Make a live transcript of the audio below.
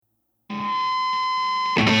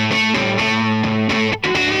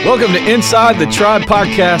Welcome to Inside the Tribe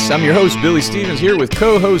Podcast. I'm your host, Billy Stevens, here with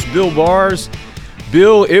co-host Bill Bars.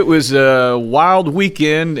 Bill, it was a wild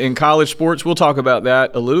weekend in college sports. We'll talk about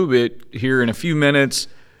that a little bit here in a few minutes.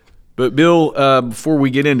 But, Bill, before we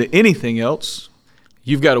get into anything else,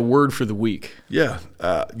 you've got a word for the week. Yeah.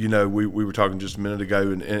 We were talking just a minute ago,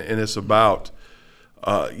 and it's about,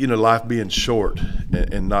 life being short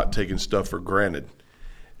and not taking stuff for granted.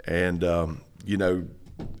 And,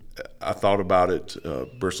 I thought about it.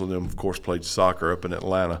 Bristol and them, of course, played soccer up in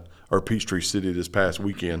Atlanta, or Peachtree City this past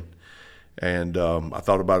weekend. And I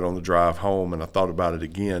thought about it on the drive home, and I thought about it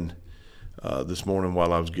again this morning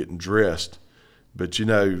while I was getting dressed. But,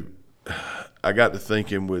 I got to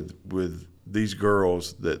thinking with these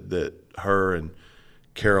girls that her and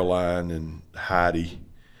Caroline and Heidi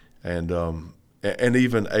and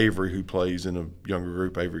even Avery, who plays in a younger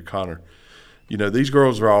group, Avery Connor, these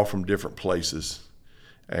girls are all from different places.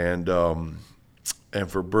 And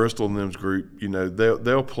for Bristol and them's group,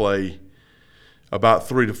 they'll play about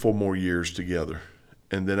 3 to 4 more years together,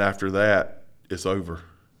 and then after that, it's over.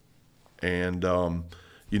 And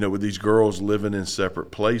with these girls living in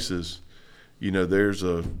separate places, there's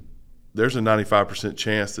a 95%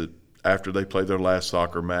 chance that after they play their last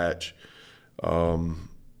soccer match, there's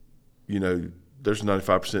a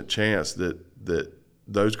 95% chance that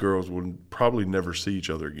those girls will probably never see each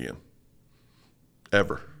other again.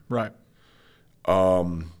 Ever. Right.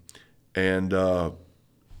 In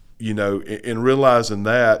realizing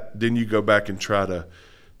that, then you go back and try to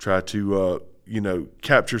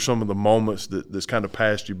capture some of the moments that's kind of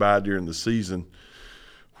passed you by during the season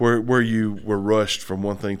where you were rushed from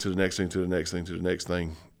one thing to the next thing to the next thing to the next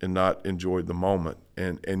thing and not enjoyed the moment.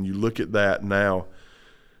 And you look at that now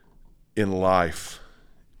in life,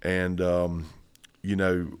 and, I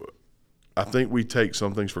think we take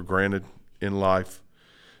some things for granted in life,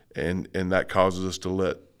 and that causes us to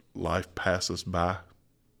let life pass us by,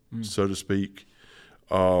 so to speak.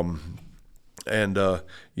 It's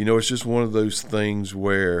just one of those things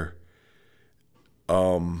where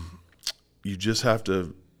you just have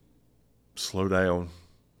to slow down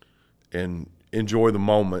and enjoy the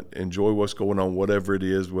moment, enjoy what's going on, whatever it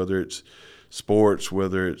is, whether it's sports,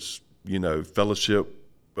 whether it's, fellowship,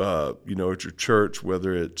 at your church,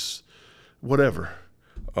 whether it's whatever.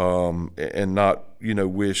 And not,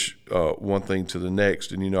 wish one thing to the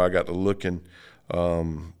next. And, I got to looking,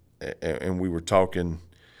 and we were talking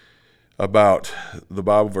about the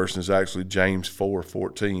Bible verse, and it's actually James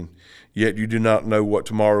 4:14. Yet you do not know what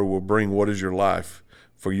tomorrow will bring. What is your life?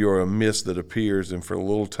 For you are a mist that appears and for a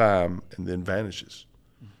little time and then vanishes.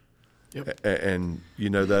 Yep. And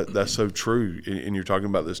that's so true. And you're talking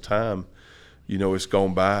about this time, it's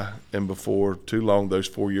gone by, and before too long, those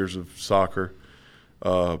 4 years of soccer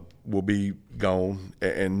will be gone.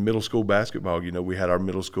 And middle school basketball, we had our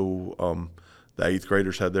middle school, the 8th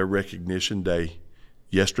graders had their recognition day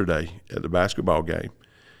yesterday at the basketball game.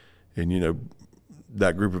 And,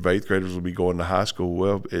 that group of 8th graders will be going to high school.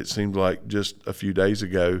 Well, it seemed like just a few days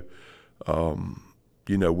ago,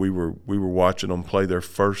 we were watching them play their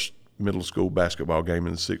first middle school basketball game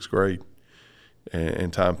in the 6th grade.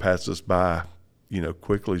 And time passed us by,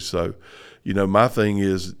 quickly. So, my thing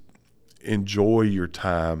is, enjoy your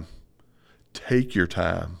time, take your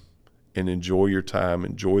time, and enjoy your time.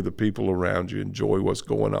 Enjoy the people around you. Enjoy what's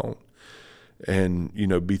going on, and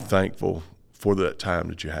be thankful for that time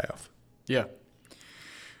that you have. Yeah.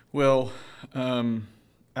 Well,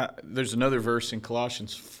 there's another verse in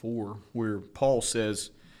Colossians 4 where Paul says,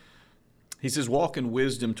 walk in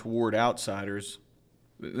wisdom toward outsiders.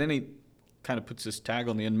 Then he kind of puts this tag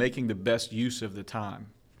on the end, making the best use of the time.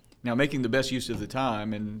 Now, making the best use of the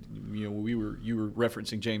time, and you were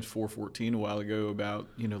referencing James 4:14 a while ago about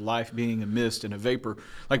life being a mist and a vapor.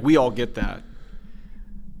 Like, we all get that. I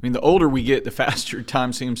mean, the older we get, the faster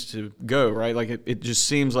time seems to go, right? Like it just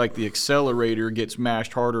seems like the accelerator gets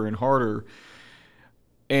mashed harder and harder,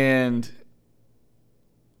 and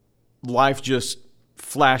life just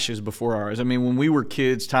flashes before our eyes. I mean, when we were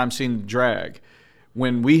kids, time seemed to drag.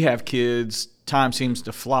 When we have kids, time seems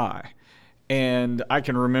to fly. And I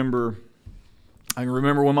can remember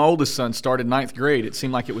when my oldest son started 9th grade, it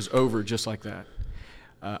seemed like it was over just like that.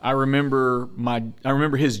 I remember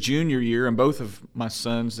his junior year, and both of my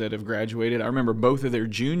sons that have graduated, I remember both of their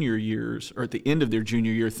junior years, or at the end of their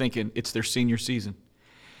junior year, thinking it's their senior season.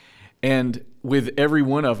 And with every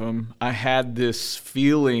one of them, I had this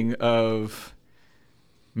feeling of,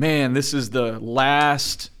 man, this is the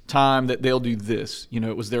last time that they'll do this.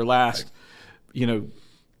 It was their last, it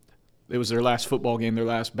was their last football game, their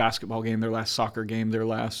last basketball game, their last soccer game, their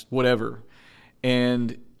last whatever.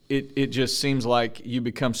 And it just seems like you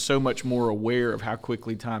become so much more aware of how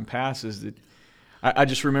quickly time passes that I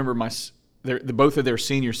just remember both of their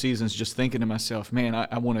senior seasons just thinking to myself, man,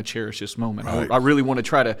 I want to cherish this moment. Right. I really want to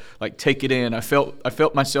try to like take it in. I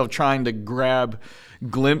felt myself trying to grab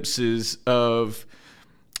glimpses of.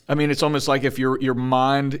 I mean, it's almost like if your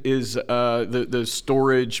mind is the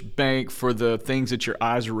storage bank for the things that your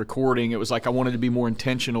eyes are recording. It was like I wanted to be more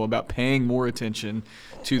intentional about paying more attention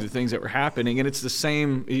to the things that were happening. And it's the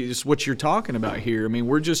same, it's what you're talking about here. I mean,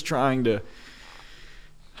 we're just trying to,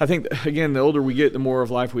 I think, again, the older we get, the more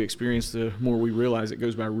of life we experience, the more we realize it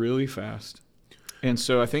goes by really fast. And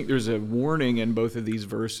so I think there's a warning in both of these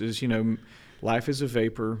verses. Life is a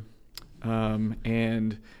vapor,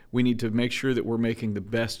 and we need to make sure that we're making the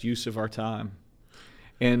best use of our time.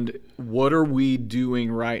 And what are we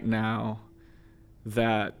doing right now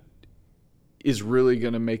that is really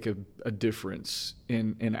going to make a difference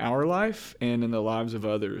in our life and in the lives of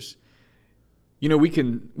others? We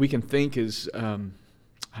can think as,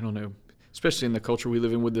 I don't know, especially in the culture we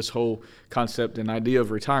live in with this whole concept and idea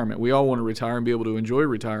of retirement. We all want to retire and be able to enjoy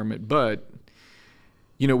retirement, but,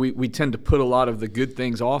 we tend to put a lot of the good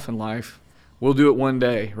things off in life. We'll do it one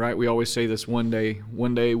day, right? We always say this, one day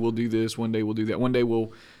we'll do this, one day we'll do that. One day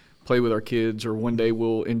we'll play with our kids, or one day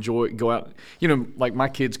we'll go out. Like my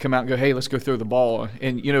kids come out and go, hey, let's go throw the ball.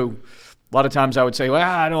 And, a lot of times I would say, well,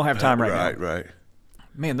 I don't have time right now. Right.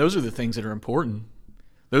 Man, those are the things that are important.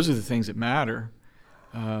 Those are the things that matter.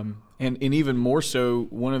 And even more so,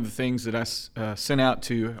 one of the things that I sent out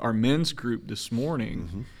to our men's group this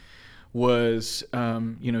morning was,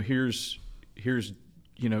 here's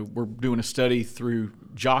we're doing a study through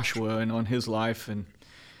Joshua and on his life, and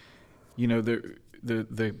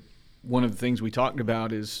the one of the things we talked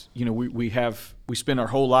about is we spend our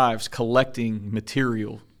whole lives collecting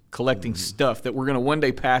material, collecting stuff that we're going to one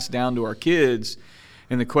day pass down to our kids.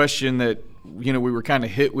 And the question that we were kind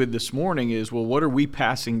of hit with this morning is, well, what are we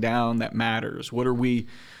passing down that matters? Are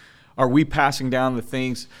we passing down the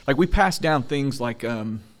things, like we pass down things like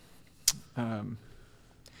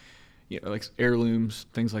like heirlooms,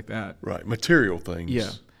 things like that. Right, material things. Yeah.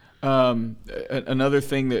 Another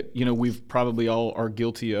thing that we've probably all are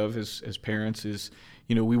guilty of as parents is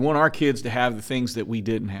we want our kids to have the things that we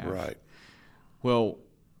didn't have. Right. Well,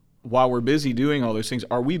 while we're busy doing all those things,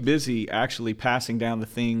 are we busy actually passing down the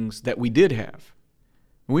things that we did have?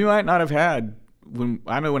 We might not have had.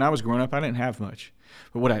 I know when I was growing up, I didn't have much.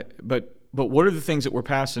 But what are the things that we're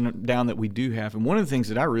passing down that we do have? And one of the things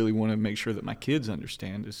that I really want to make sure that my kids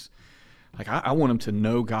understand is, like, I want them to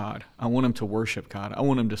know God. I want them to worship God. I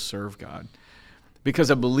want them to serve God. Because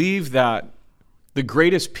I believe that the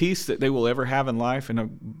greatest peace that they will ever have in life,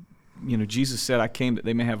 and Jesus said, I came that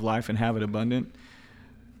they may have life and have it abundant.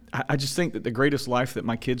 I just think that the greatest life that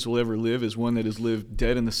my kids will ever live is one that is lived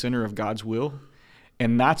dead in the center of God's will.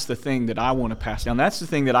 And that's the thing that I want to pass down. That's the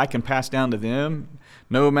thing that I can pass down to them.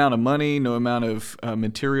 No amount of money, no amount of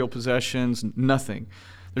material possessions, nothing.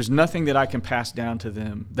 There's nothing that I can pass down to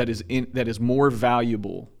them that is more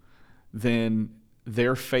valuable than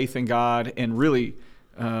their faith in God. And really,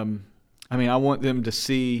 I want them to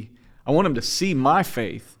see my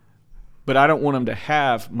faith, but I don't want them to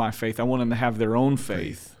have my faith. I want them to have their own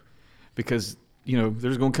faith, because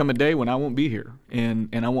there's going to come a day when I won't be here, and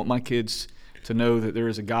I want my kids to know that there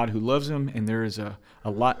is a God who loves them, and there is a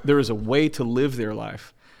way to live their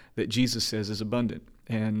life that Jesus says is abundant.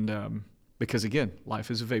 And because, again, life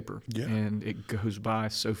is a vapor, and it goes by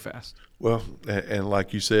so fast. Well, and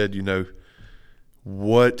like you said,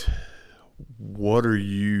 what are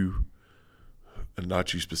you,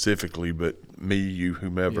 not you specifically, but me, you,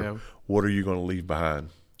 whomever, what are you going to leave behind?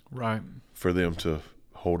 Right. For them to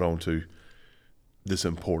hold on to this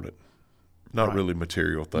important, not really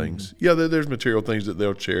material things. Mm-hmm. Yeah, there's material things that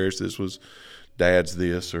they'll cherish. This was dad's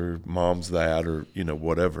this or mom's that, or,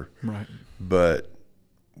 whatever. Right. But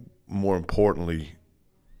more importantly,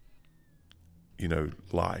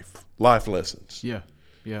 life lessons. Yeah.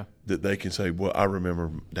 Yeah. That they can say, well, I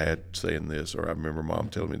remember dad saying this, or I remember mom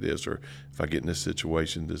telling me this, or if I get in this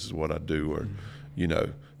situation, this is what I do, or,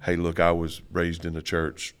 hey, look, I was raised in a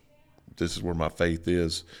church. This is where my faith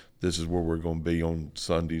is. This is where we're going to be on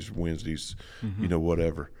Sundays, Wednesdays,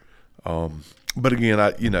 whatever. But again,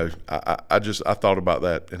 I thought about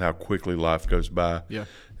that and how quickly life goes by,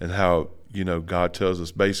 and how, God tells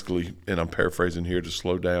us basically, and I'm paraphrasing here, to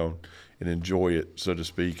slow down and enjoy it, so to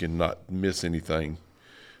speak, and not miss anything.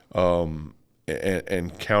 And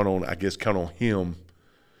count on him,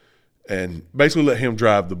 and basically let him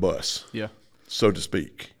drive the bus, so to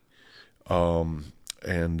speak. I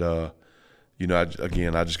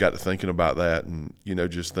just got to thinking about that, and,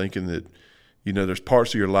 just thinking that, there's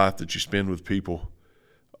parts of your life that you spend with people,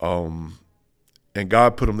 and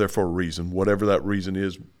God put them there for a reason. Whatever that reason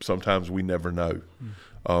is, sometimes we never know.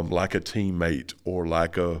 Like a teammate or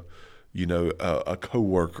like a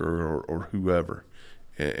coworker or whoever,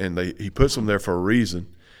 and he puts them there for a reason.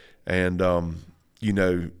 And to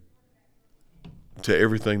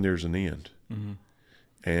everything there's an end.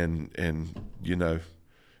 And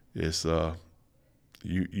it's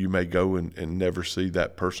you may go and never see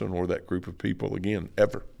that person or that group of people again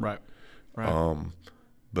ever. Right.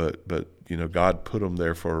 But God put them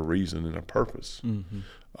there for a reason and a purpose.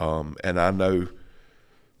 And I know,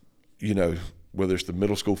 whether it's the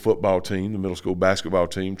middle school football team, the middle school basketball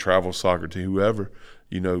team, travel soccer team, whoever,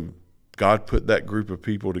 God put that group of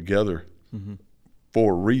people together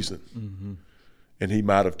for a reason. And he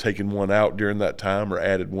might have taken one out during that time or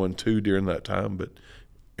added one to during that time, but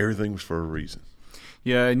everything was for a reason.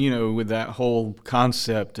 Yeah, and with that whole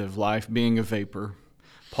concept of life being a vapor,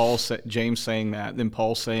 James saying that, then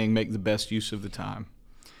Paul saying make the best use of the time.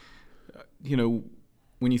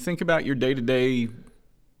 When you think about your day-to-day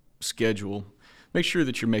schedule, make sure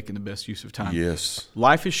that you're making the best use of time. Yes.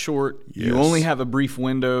 Life is short. Yes. You only have a brief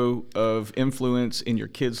window of influence in your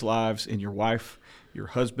kids' lives, in your wife, your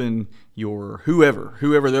husband, your whoever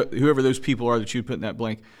those people are that you put in that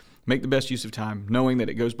blank. Make the best use of time, knowing that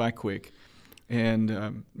it goes by quick.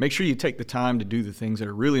 And make sure you take the time to do the things that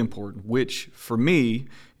are really important, which for me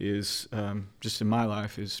is, just in my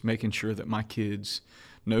life, is making sure that my kids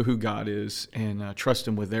know who God is and trust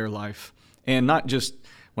Him with their life. And not just,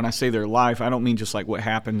 when I say their life, I don't mean just like what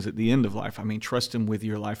happens at the end of life. I mean trust Him with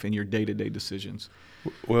your life and your day-to-day decisions.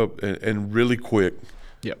 Well, and really quick,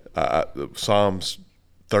 Psalms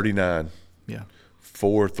 39,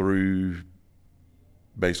 4 through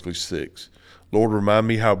basically 6. Lord, remind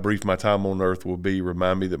me how brief my time on earth will be.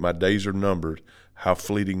 Remind me that my days are numbered, how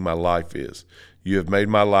fleeting my life is. You have made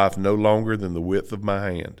my life no longer than the width of my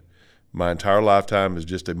hand. My entire lifetime is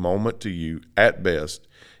just a moment to you, at best,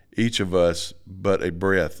 each of us but a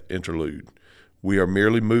breath interlude. We are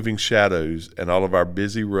merely moving shadows, and all of our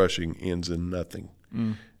busy rushing ends in nothing.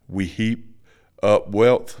 We heap up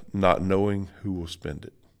wealth, not knowing who will spend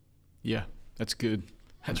it. Yeah, that's good.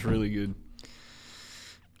 That's really good.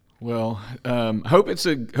 Well, hope this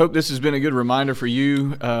has been a good reminder for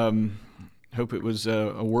you. Hope it was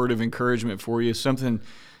a word of encouragement for you, something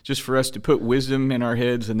just for us to put wisdom in our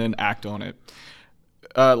heads and then act on it.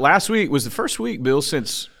 Last week was the first week, Bill,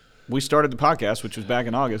 since we started the podcast, which was back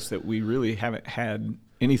in August, that we really haven't had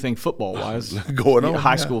anything football-wise going on,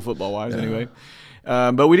 high school football-wise, anyway.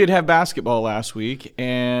 But we did have basketball last week,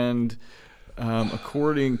 and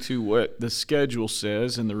according to what the schedule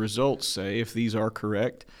says and the results say, if these are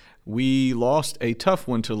correct, we lost a tough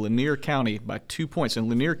one to Lanier County by 2 points, and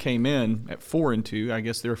Lanier came in at 4-2. I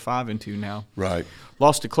guess they're 5-2 now. Right.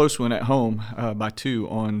 Lost a close one at home by 2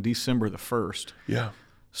 on December the 1st. Yeah.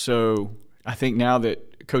 So I think now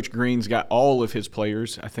that Coach Green's got all of his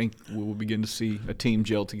players, I think we will begin to see a team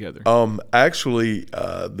gel together. Actually,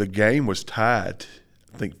 the game was tied,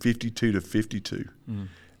 I think 52-52,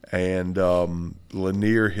 and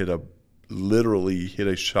Lanier literally hit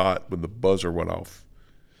a shot when the buzzer went off.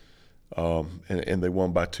 And they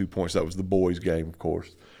won by 2 points. That was the boys' game, of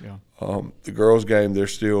course. Yeah. The girls' game, they're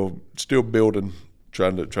still building,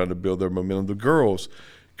 trying to build their momentum. The girls,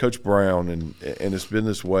 Coach Brown, and it's been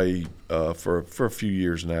this way for a few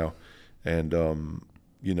years now. And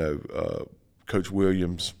Coach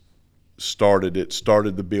Williams started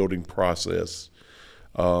the building process.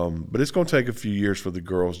 But it's going to take a few years for the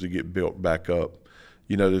girls to get built back up.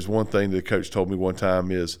 There's one thing the coach told me one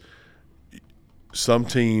time is some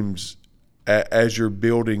teams, as you're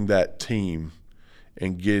building that team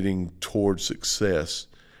and getting towards success,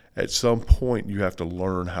 at some point you have to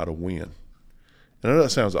learn how to win. And I know that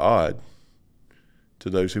sounds odd to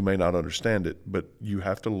those who may not understand it, but you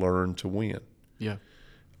have to learn to win. Yeah.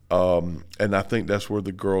 And I think that's where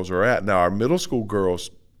the girls are at. Now, our middle school girls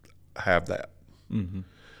have that.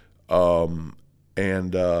 But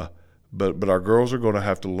our girls are going to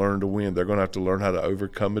have to learn to win. They're going to have to learn how to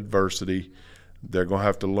overcome adversity. They're going to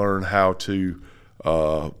have to learn how to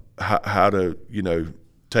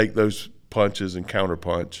take those punches and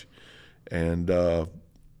counterpunch, and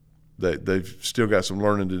they've still got some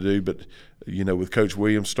learning to do. But with Coach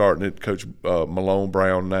Williams starting it, Coach Malone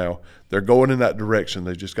Brown now, they're going in that direction.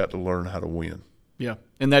 They just got to learn how to win. Yeah,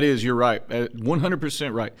 and that is, you're right,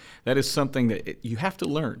 100% right. That is something that you have to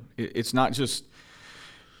learn. It's not just.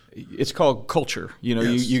 It's called culture.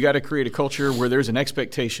 Yes. You got to create a culture where there's an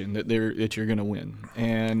expectation that you're going to win.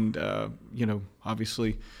 And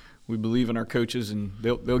obviously, we believe in our coaches, and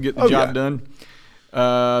they'll get the job done.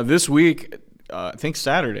 This week, I think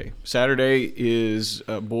Saturday. Saturday is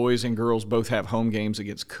boys and girls both have home games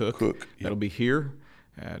against Cook. Yep. That'll be here,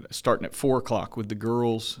 starting at 4 o'clock with the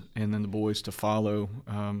girls, and then the boys to follow.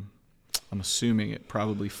 I'm assuming at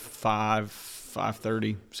probably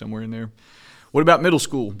 5:30, somewhere in there. What about middle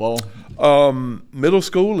school, Ball? Middle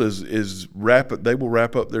school is they will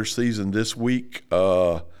wrap up their season this week.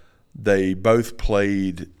 They both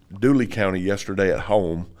played Dooley County yesterday at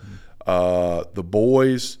home. The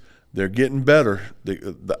boys, they're getting better.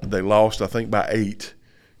 They lost, I think, by 8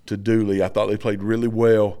 to Dooley. I thought they played really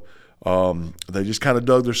well. They just kind of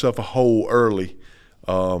dug themselves a hole early,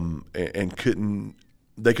 and couldn't.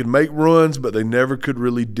 They could make runs, but they never could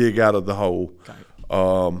really dig out of the hole.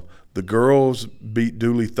 The girls beat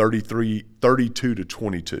Dooley 32 to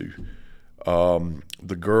 22.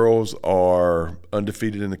 The girls are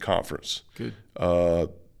undefeated in the conference. Good.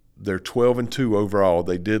 They're 12-2 overall.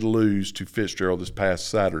 They did lose to Fitzgerald this past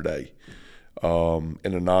Saturday in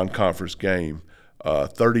a non-conference game,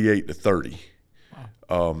 38 to 30.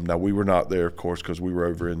 Wow. Now we were not there, of course, because we were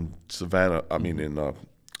over in Savannah. In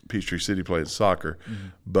Peachtree City playing soccer. Mm-hmm.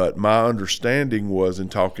 But my understanding was, in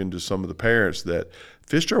talking to some of the parents, that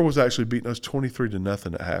Fitzgerald was actually beating us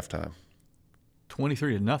 23-0 at halftime.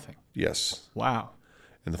 23-0. Yes. Wow.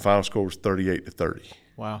 And the final score was 38 to 30.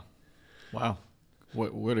 Wow.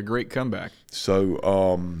 What a great comeback. So,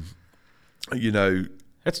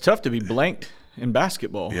 that's tough to be blanked in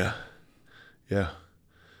basketball. Yeah.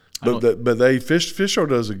 But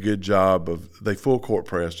Fitzgerald does a good job they full court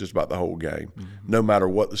press just about the whole game, mm-hmm. no matter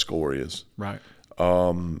what the score is. Right.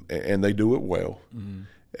 And they do it well. Mm-hmm.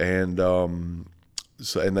 And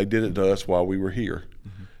they did it to us while we were here,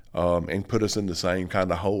 mm-hmm. And put us in the same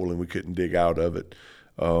kind of hole, and we couldn't dig out of it.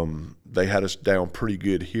 They had us down pretty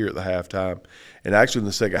good here at the halftime, and actually in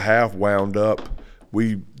the second half they wound up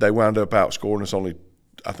outscoring us only,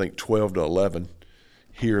 I think, 12-11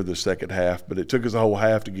 here the second half. But it took us a whole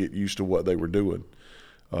half to get used to what they were doing,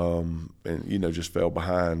 and just fell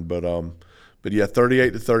behind. But yeah,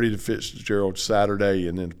 38 to 30 to Fitzgerald Saturday,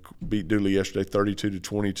 and then beat Dooley yesterday 32 to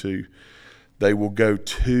 22. They will go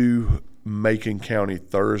to Macon County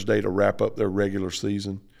Thursday to wrap up their regular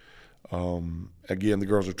season. Again, the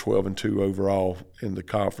girls are 12-2 overall in the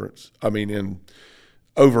conference.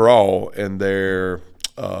 Overall, and they're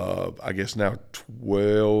I guess now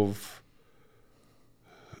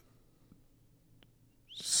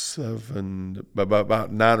 12-7,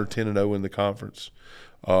 about 9 or 10-0 in the conference.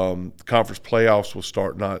 Conference playoffs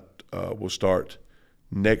will start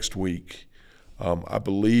next week. I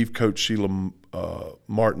believe Coach Sheila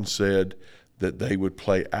Martin said that they would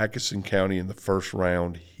play Atkinson County in the first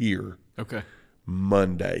round here. Okay.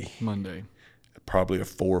 Monday. Probably a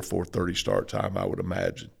 4:30 start time, I would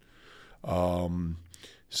imagine. To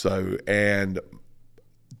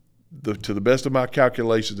the best of my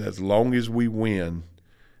calculations, as long as we win,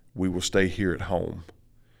 we will stay here at home.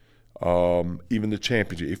 Even the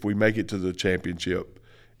championship, if we make it to the championship,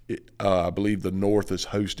 I believe the North is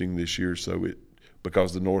hosting this year,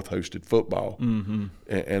 because the North hosted football. Mm-hmm.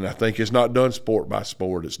 And I think it's not done sport by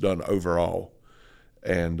sport, it's done overall.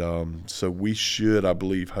 And so we should, I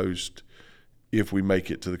believe, host. If we make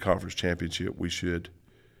it to the conference championship, we should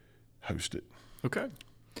host it. Okay.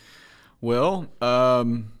 Well,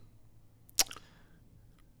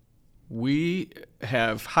 we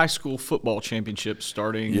have high school football championships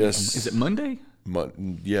starting. Yes. Is it Monday?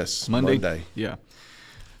 Yes, Monday. Yeah.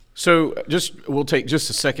 So we'll take just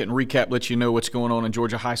a second and recap, let you know what's going on in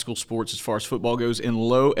Georgia high school sports as far as football goes. In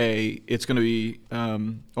low A, it's going to be,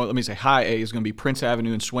 high A is going to be Prince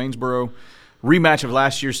Avenue and Swainsboro. Rematch of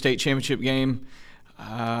last year's state championship game.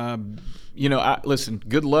 Listen,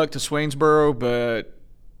 good luck to Swainsboro, but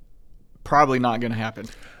probably not going to happen.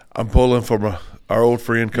 I'm pulling from our old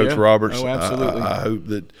friend, Coach Roberts. Oh, absolutely. I hope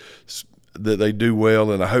that they do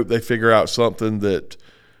well, and I hope they figure out something that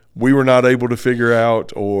we were not able to figure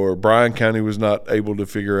out, or Bryan County was not able to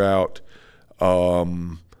figure out.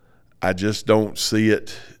 I just don't see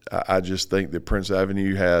it. I just think that Prince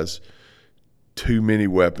Avenue has too many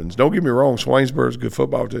weapons. Don't get me wrong, Swainsboro is a good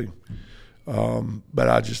football team. But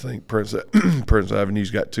I just think Prince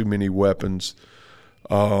Avenue's got too many weapons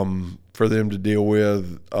for them to deal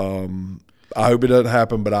with. I hope it doesn't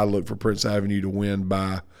happen, but I look for Prince Avenue to win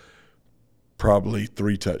by probably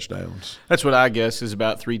 3 touchdowns. That's what I guess is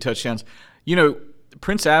about 3 touchdowns.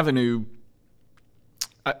 Prince Avenue,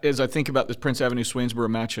 as I think about this Prince Avenue-Swainsboro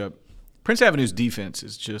matchup, Prince Avenue's defense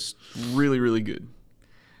is just really, really good.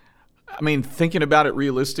 Thinking about it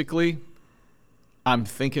realistically, I'm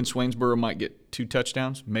thinking Swainsboro might get 2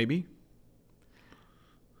 touchdowns, maybe.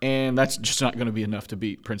 And that's just not going to be enough to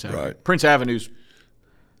beat Prince Avenue. Right. Prince Avenue's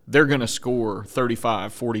they're going to score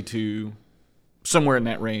 35, 42, somewhere in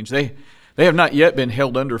that range. They have not yet been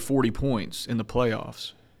held under 40 points in the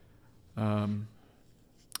playoffs.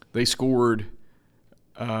 They scored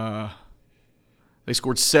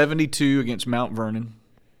 72 against Mount Vernon.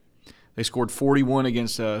 They scored 41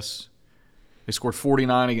 against us. They scored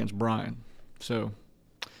 49 against Bryan. So,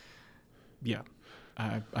 yeah,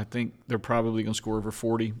 I think they're probably going to score over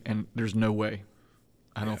 40, and there's no way.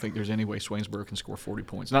 I don't think there's any way Swainsboro can score 40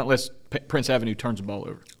 points, not unless Prince Avenue turns the ball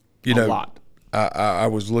over a lot. I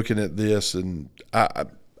was looking at this, and I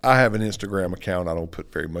have an Instagram account. I don't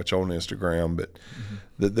put very much on Instagram, but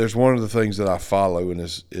there's one of the things that I follow, and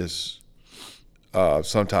is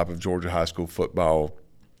some type of Georgia high school football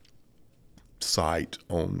site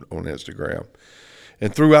on Instagram.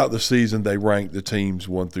 And throughout the season, they rank the teams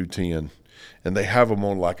 1 through 10, and they have them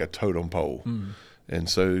on like a totem pole. And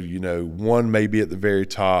so, 1 may be at the very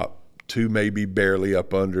top, 2 may be barely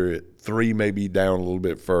up under it, 3 may be down a little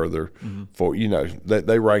bit further. For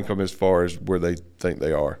they rank them as far as where they think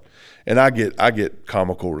they are. And I get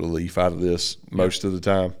comical relief out of this most of the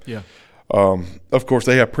time. Yeah. Of course,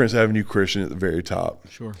 they have Prince Avenue Christian at the very top.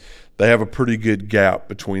 Sure. They have a pretty good gap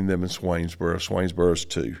between them and Swainsboro. Swainsboro's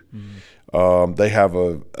 2. They have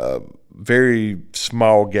a very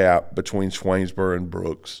small gap between Swainsboro and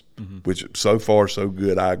Brooks, which so far so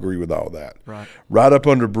good. I agree with all that. Right up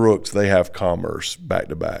under Brooks, they have Commerce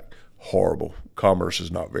back-to-back. Horrible. Commerce is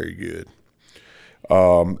not very good.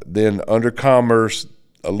 Then under Commerce,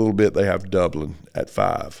 a little bit, they have Dublin at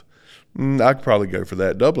 5. I could probably go for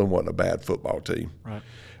that. Dublin wasn't a bad football team.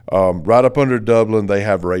 Right up under Dublin, they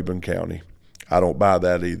have Rabun County. I don't buy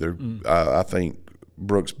that either. I think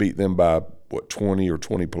Brooks beat them by, 20 or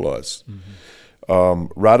 20 plus.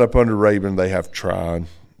 Right up under Rabun, they have Trine.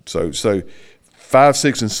 So 5,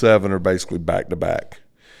 6, and 7 are basically back-to-back.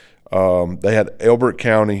 They had Elbert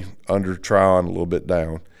County under Trine, a little bit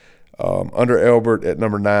down. Under Elbert at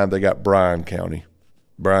number 9, they got Bryan County.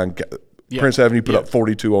 Prince Avenue put up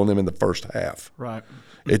 42 on them in the first half.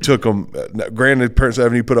 It took them granted, Prince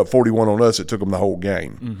Avenue put up 41 on us. It took them the whole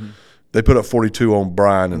game. They put up 42 on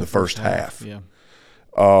Bryan in the first half.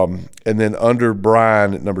 And then under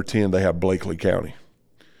Bryan at number 10, they have Blakely County.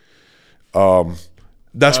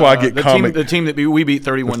 That's why I get comic. The team that we beat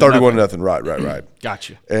 31-0. 31-0. Right.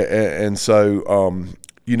 Gotcha. And so,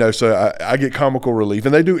 so I get comical relief.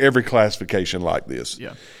 And they do every classification like this.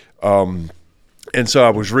 And so I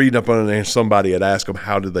was reading up on it, and somebody had asked them,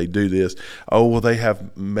 how do they do this? Oh, well, they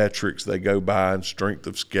have metrics they go by and strength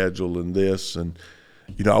of schedule and this. And,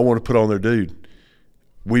 I want to put on their dude.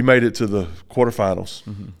 We made it to the quarterfinals.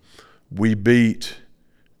 We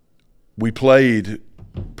played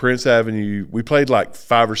Prince Avenue. We played like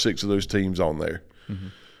 5 or 6 of those teams on there.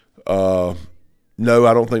 No,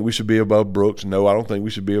 I don't think we should be above Brooks. No, I don't think we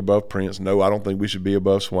should be above Prince. No, I don't think we should be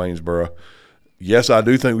above Swainsboro. Yes, I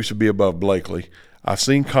do think we should be above Blakely. I've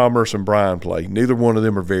seen Commerce and Bryan play. Neither one of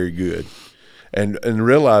them are very good. And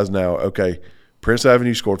realize now, okay, Prince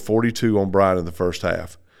Avenue scored 42 on Bryan in the first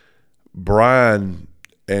half. Bryan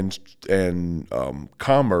and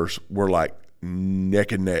Commerce were like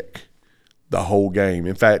neck and neck the whole game.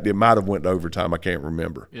 In fact, it might have went to overtime. I can't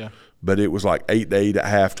remember. But it was like 8-8 at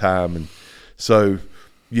halftime. And so –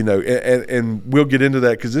 and we'll get into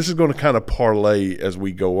that because this is going to kind of parlay as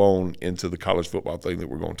we go on into the college football thing that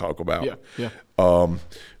we're going to talk about.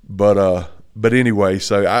 But anyway,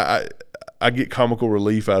 so I get comical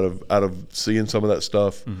relief out of seeing some of that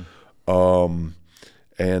stuff, and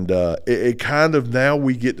it kind of now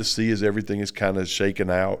we get to see as everything is kind of shaken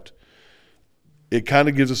out. It kind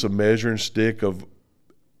of gives us a measuring stick of,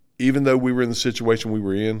 even though we were in the situation we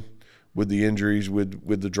were in, with the injuries,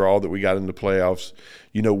 with the draw that we got in the playoffs,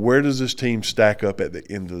 where does this team stack up at the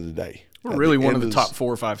end of the day? We're really one of the top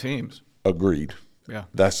 4 or 5 teams. Agreed. Yeah.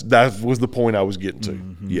 That was the point I was getting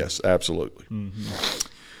to. Yes, absolutely.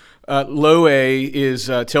 Low A is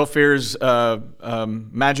Telfair's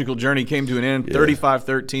magical journey came to an end,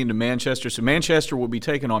 35-13 to Manchester. So Manchester will be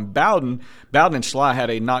taking on Bowden. Bowden and Schley had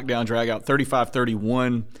a knockdown drag-out,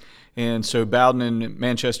 35-31. And so Bowden and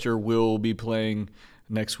Manchester will be playing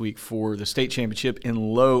next week for the state championship in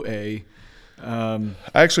Low A. I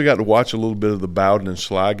actually got to watch a little bit of the Bowden and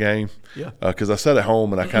Schley game. Because I sat at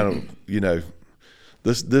home and I kind of,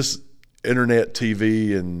 this internet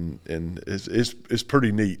TV and it's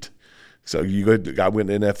pretty neat. So I went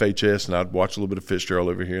to NFHS and I'd watch a little bit of Fitzgerald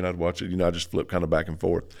over here and I'd watch it. I just flip kind of back and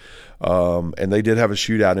forth. And they did have a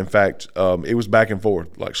shootout. In fact, it was back and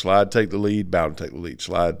forth. Like Schley take the lead, Bowden take the lead,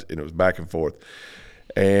 Schley, and it was back and forth.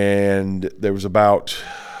 And there was about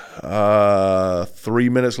 3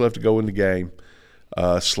 minutes left to go in the game.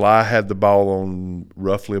 Sly had the ball on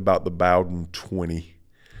roughly about the Bowden 20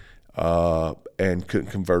 and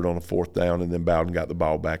couldn't convert on a fourth down, and then Bowden got the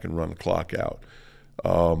ball back and run the clock out.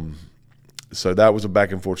 So that was a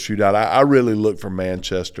back-and-forth shootout. I really look for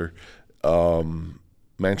Manchester.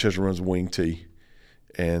 Manchester runs wing T,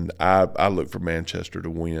 and I look for Manchester to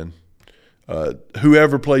win.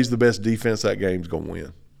 Whoever plays the best defense that game's going to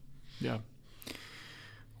win. Yeah.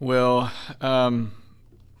 Well,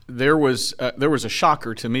 there was a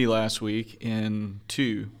shocker to me last week in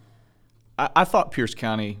 2. I thought Pierce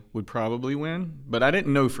County would probably win, but I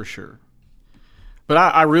didn't know for sure. But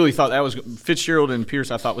I really thought that was Fitzgerald and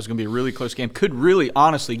Pierce. I thought was going to be a really close game. Could really,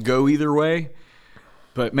 honestly, go either way.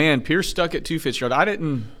 But man, Pierce stuck it to Fitzgerald. I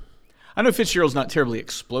know Fitzgerald's not terribly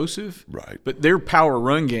explosive, right? But their power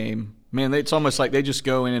run game, man, it's almost like they just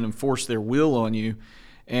go in and enforce their will on you.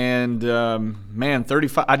 And man,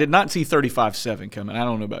 35. I did not see 35-7 coming. I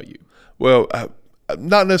don't know about you. Well,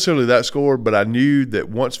 not necessarily that score, but I knew that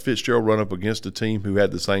once Fitzgerald run up against a team who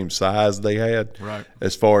had the same size they had, right,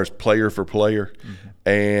 as far as player for player,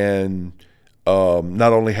 and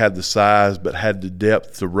not only had the size but had the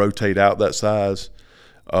depth to rotate out that size,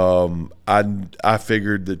 I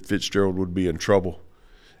figured that Fitzgerald would be in trouble,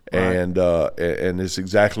 right. And it's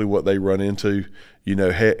exactly what they run into. You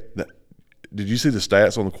know, did you see the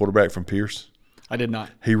stats on the quarterback from Pierce? I did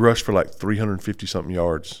not. He rushed for like 350-something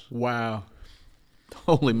yards. Wow.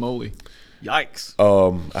 Holy moly. Yikes.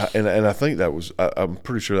 And I think that was I'm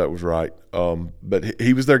pretty sure that was right. But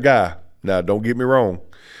he was their guy. Now, don't get me wrong.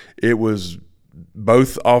 It was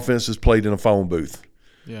both offenses played in a phone booth.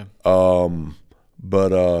 Yeah.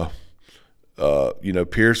 But you know,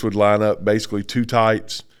 Pierce would line up basically 2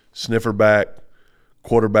 tights, sniffer back,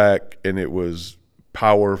 quarterback, and it was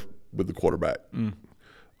power with the quarterback.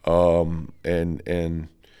 And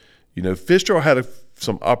you know, Fitzgerald had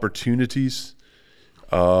some opportunities.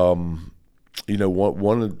 You know,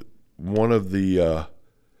 one of the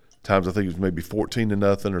times I think it was maybe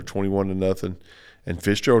 14-0 or 21-0, and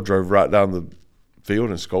Fitzgerald drove right down the field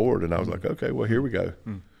and scored, and I was like, okay, well, here we go.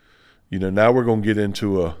 You know, now we're going to get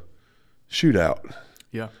into a shootout.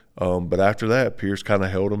 Yeah. But after that, Pierce kind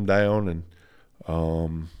of held them down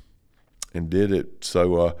and did it.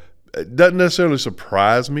 So it doesn't necessarily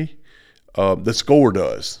surprise me. The score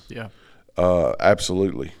does. Yeah.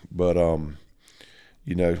 Absolutely. But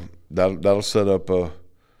you know, that'll set up a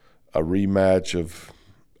rematch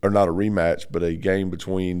or not a rematch, but a game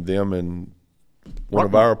between them and one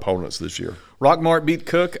of our opponents this year. Rockmart beat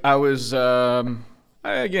Cook. I was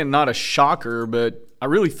again, not a shocker, but I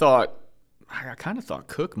kind of thought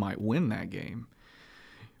Cook might win that game.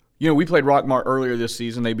 You know, we played Rockmart earlier this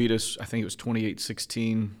season. They beat us, I think it was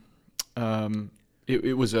 28-16.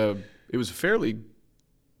 It was a fairly,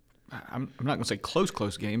 I'm not going to say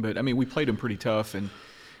close game, but I mean, we played them pretty tough. And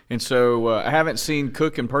so I haven't seen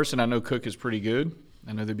Cook in person. I know Cook is pretty good.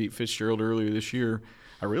 I know they beat Fitzgerald earlier this year.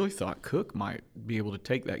 I really thought Cook might be able to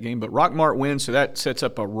take that game. But Rockmart wins, so that sets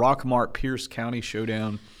up a Rockmart-Pierce County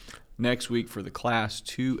showdown next week for the Class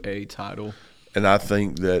 2A title. And I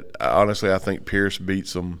think that, honestly, I think Pierce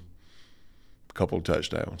beats them a couple of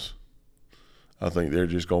touchdowns. I think they're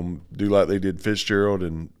just going to do like they did Fitzgerald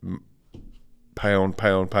and pound.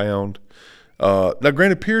 Now,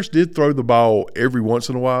 granted, Pierce did throw the ball every once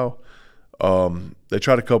in a while. They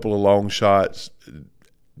tried a couple of long shots.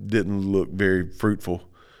 Didn't look very fruitful.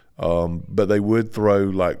 But they would throw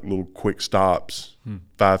like little quick stops,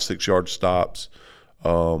 5-6 yard stops,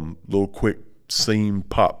 little quick seam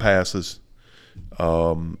pop passes.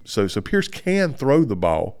 So Pierce can throw the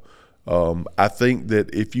ball. I think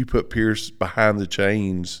that if you put Pierce behind the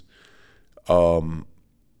chains,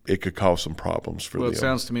 it could cause some problems for them. Well, it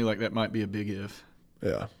sounds to me like that might be a big if.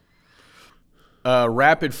 Yeah.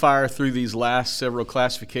 Rapid fire through these last several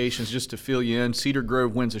classifications just to fill you in. Cedar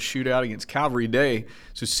Grove wins a shootout against Calvary Day.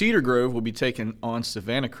 So Cedar Grove will be taking on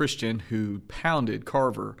Savannah Christian, who pounded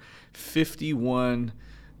Carver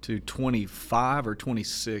 51-25 or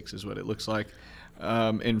 26 is what it looks like.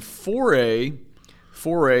 In 4A,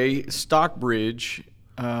 Stockbridge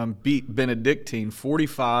beat Benedictine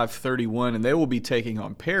 45-31, and they will be taking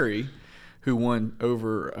on Perry, who won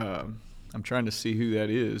over I'm trying to see who that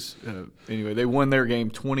is. Anyway, they won their game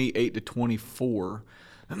 28-24.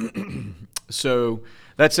 So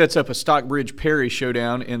that sets up a Stockbridge-Perry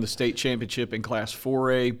showdown in the state championship in Class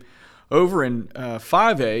 4A. Over in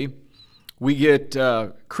 5A, we get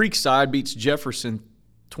Creekside beats Jefferson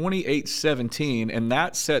 28-17, and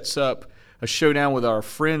that sets up a showdown with our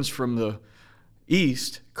friends from the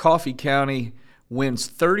East. Coffee County wins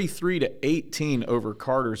 33-18 over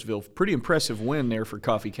Cartersville. Pretty impressive win there for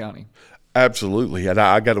Coffee County. Absolutely, and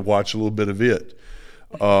I got to watch a little bit of it.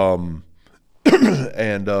 And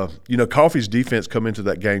Coffee's defense come into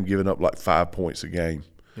that game giving up like 5 points a game.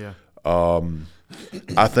 Yeah.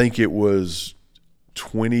 I think it was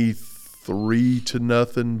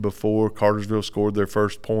 23-0 before Cartersville scored their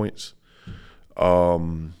first points.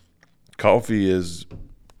 Coffee. I was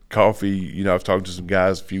talking to some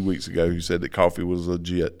guys a few weeks ago who said that Coffee was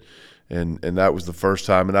legit, and that was the first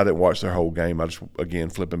time. And I didn't watch their whole game. I just again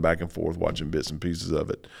flipping back and forth, watching bits and pieces of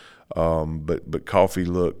it. But Coffee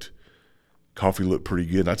looked pretty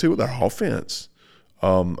good. And I tell you what, their offense.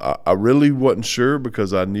 I really wasn't sure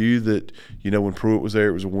because I knew that when Pruitt was there,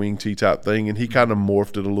 it was a wing T type thing, and he kind of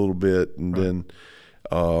morphed it a little bit, and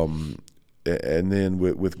then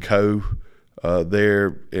with Coe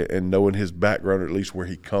there and knowing his background, or at least where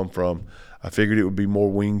he come from, I figured it would be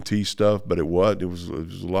more wing T stuff, but it wasn't. It was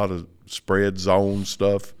a lot of spread zone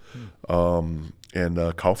stuff. And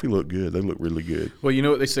Coffee looked good. They looked really good. Well, you know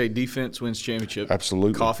what they say, defense wins championship.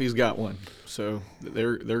 Absolutely. Coffee's got one, so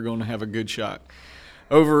they're going to have a good shot.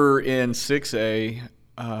 Over in 6A,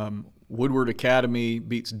 Woodward Academy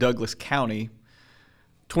beats Douglas County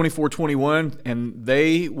 24-21, and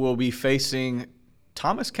they will be facing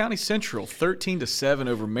Thomas County Central 13-7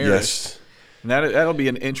 over Marist. Yes. And that'll be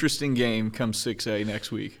an interesting game come 6A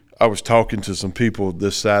next week. I was talking to some people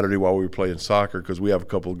this Saturday while we were playing soccer because we have a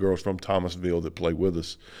couple of girls from Thomasville that play with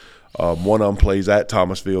us. One of them plays at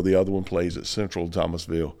Thomasville. The other one plays at Central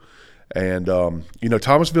Thomasville. And,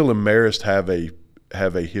 Thomasville and Marist have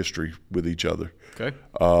a history with each other. Okay.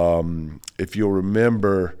 If you'll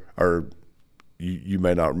remember, or you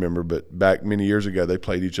may not remember, but back many years ago they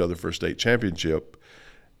played each other for a state championship.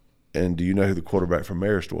 And do you know who the quarterback from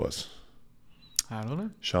Marist was? I don't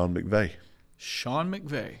know. Sean McVeigh. Sean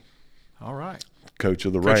McVeigh. All right. Coach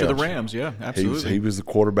of the Rams. Coach of the Rams, yeah, absolutely. He was the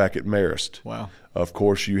quarterback at Marist. Wow. Of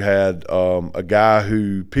course, you had a guy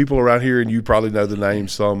who people around here, and you probably know the name,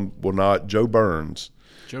 some will not, Joe Burns.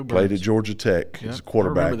 Played at Georgia Tech. He was a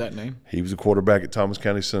quarterback. I remember that name. He was a quarterback at Thomas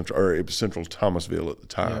County Central, or it was Central Thomasville at the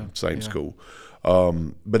time, same school.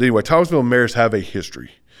 But anyway, Thomasville and Marist have a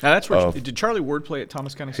history. Now that's where did Charlie Ward play at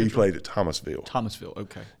Thomas County Central? He played at Thomasville. Thomasville,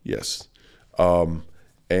 okay. Yes, so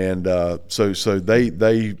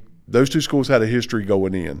they those two schools had a history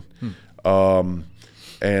going in,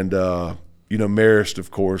 Marist,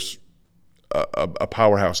 of course, a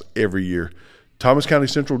powerhouse every year. Thomas County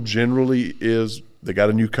Central generally is. They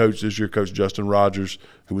got a new coach this year, Coach Justin Rogers,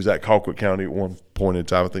 who was at Colquitt County at one point in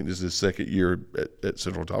time. I think this is his second year at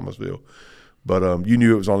Central Thomasville. But you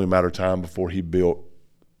knew it was only a matter of time before he built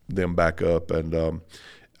them back up. And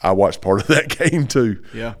I watched part of that game too.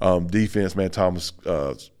 Yeah. Defense, man, Thomas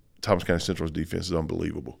County Central's defense is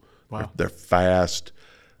unbelievable. Wow. They're fast.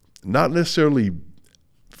 Not necessarily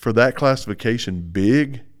for that classification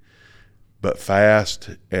big, but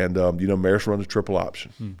fast. And, Marist run a triple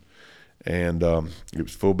option. And it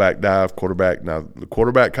was fullback dive, quarterback. Now, the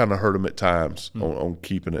quarterback kind of hurt them at times on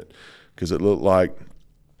keeping it because it looked like,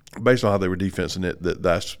 based on how they were defensing it,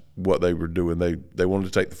 that's what they were doing. They wanted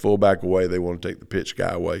to take the fullback away. They wanted to take the pitch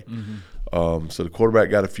guy away. So the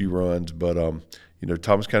quarterback got a few runs. But,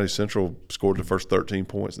 Thomas County Central scored the first 13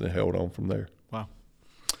 points and then held on from there. Wow.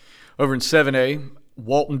 Over in 7A,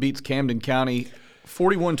 Walton beats Camden County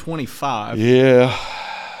 41-25. Yeah.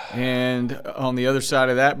 And on the other side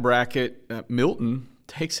of that bracket, Milton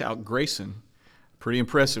takes out Grayson. Pretty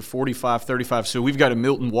impressive, 45-35. So we've got a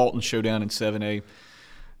Milton-Walton showdown in 7A.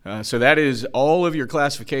 So that is all of your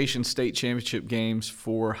classification state championship games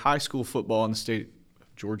for high school football in the state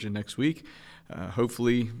of Georgia next week.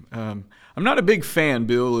 Hopefully, I'm not a big fan,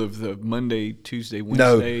 Bill, of the Monday, Tuesday,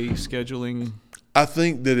 Wednesday scheduling. I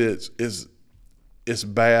think that it's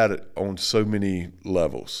bad on so many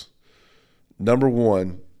levels. Number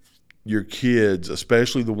one, your kids,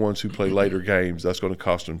 especially the ones who play later games, that's going to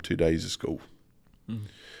cost them 2 days of school.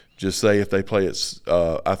 Just say if they play at,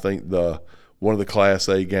 I think one of the Class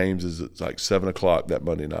A games is it's like 7 o'clock that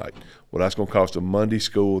Monday night. Well, that's going to cost them Monday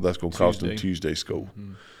school. That's going to cost them Tuesday school.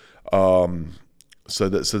 So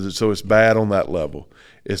it's bad on that level.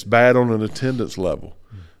 It's bad on an attendance level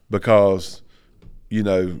because,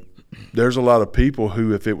 there's a lot of people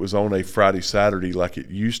who, if it was on a Friday, Saturday like it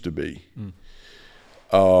used to be,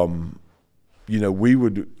 we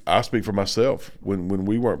would. I speak for myself. When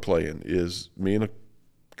we weren't playing, is me and a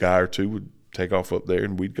guy or two would take off up there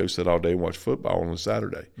and we'd go sit all day and watch football on a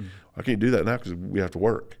Saturday. I can't do that now because we have to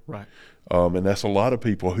work. Right. And that's a lot of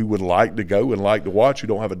people who would like to go and like to watch who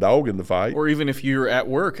don't have a dog in the fight. Or even if you're at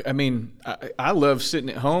work. I mean, I love sitting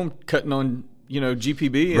at home cutting on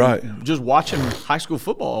GPB and just watching high school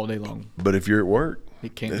football all day long. But if you're at work, you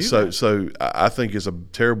can't do that. So I think it's a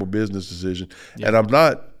terrible business decision. Yeah. And I'm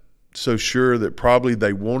not so sure that probably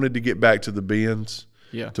they wanted to get back to the Bends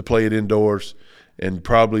to play it indoors, and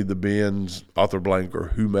probably the Bends, Arthur Blank or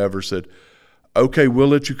whomever said, okay, we'll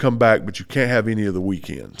let you come back, but you can't have any of the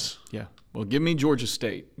weekends. Yeah. Well, give me Georgia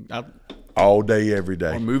State. All day, every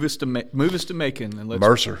day. Or move us to Macon and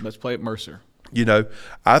let's play at Mercer. You know,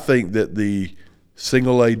 I think that the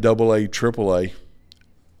single A, double A, triple A,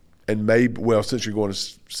 and since you're going to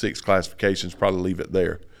 6 classifications, probably leave it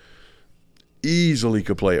there. Easily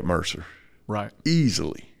could play at Mercer. Right.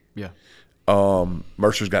 Easily. Yeah.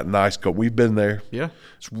 Mercer's got nice – we've been there. Yeah.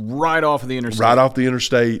 It's right off of the interstate. Right off the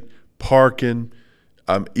interstate, parking,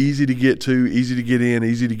 easy to get to, easy to get in,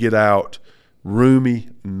 easy to get out, roomy,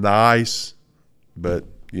 nice. But,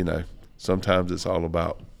 you know, sometimes it's all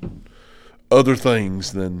about other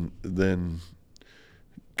things than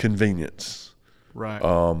convenience. Right.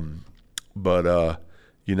 But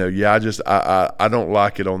you know, I don't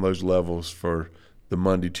like it on those levels for the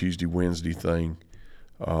Monday, Tuesday, Wednesday thing.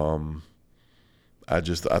 I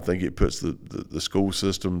think it puts the school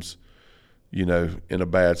systems, you know, in a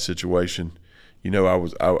bad situation. You know, I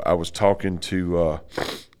was talking to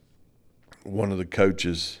one of the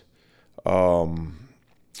coaches from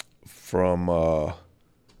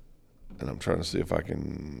and I'm trying to see if I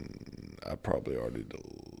probably already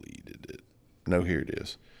deleted it. No, here it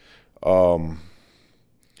is.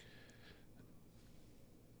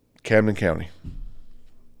 Camden County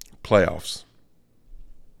playoffs.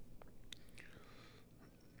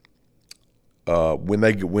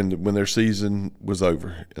 When their season was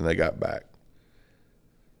over and they got back,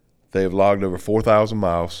 they have logged over 4,000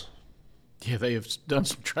 miles. Yeah, they have done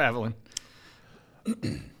some traveling.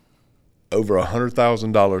 Over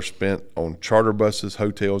 $100,000 spent on charter buses,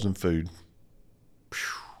 hotels, and food.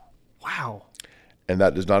 Wow. And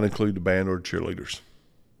that does not include the band or cheerleaders.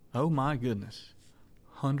 Oh, my goodness.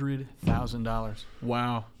 $100,000.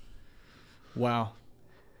 Wow.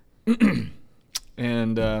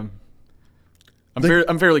 And I'm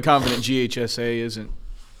fairly confident GHSA isn't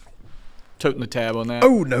toting the tab on that.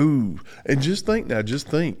 Oh, no. And just think.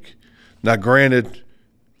 Now, granted,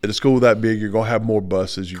 at a school that big, you're going to have more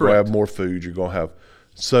buses. You're going to have more food. You're going to have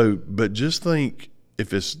 – but just think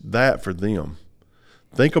if it's that for them.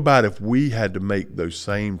 Think about if we had to make those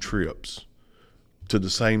same trips to the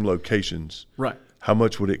same locations. Right. How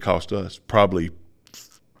much would it cost us? Probably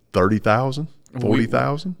 $30,000,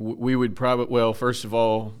 $40,000. We would probably first of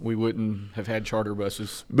all, we wouldn't have had charter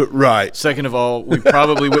buses. But right. Second of all, we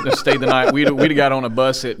probably wouldn't have stayed the night. We'd have got on a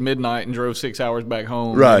bus at midnight and drove 6 hours back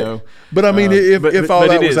home. Right. You know? But I mean, if all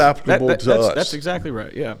that was applicable to us, that's exactly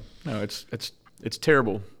right. Yeah. No, it's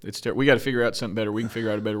terrible. It's terrible. We got to figure out something better. We can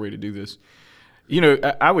figure out a better way to do this. You know,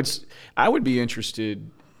 I would be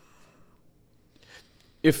interested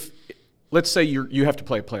if, let's say you have to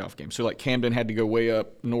play a playoff game. So like Camden had to go way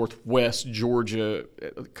up northwest Georgia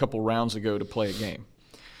a couple rounds ago to play a game.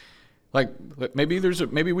 Like maybe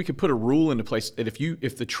we could put a rule into place that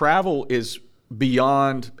if the travel is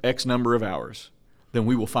beyond X number of hours, then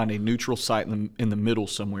we will find a neutral site in the middle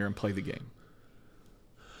somewhere and play the game.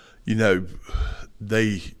 You know,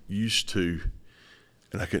 they used to,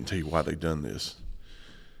 and I couldn't tell you why they've done this,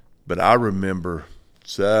 but I remember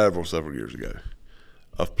several years ago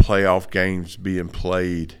of playoff games being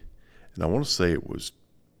played, and I want to say it was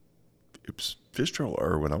Fitzgerald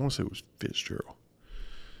or Irwin. I want to say it was Fitzgerald,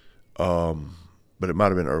 but it might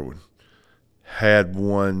have been Irwin. Had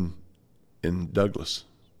one in Douglas,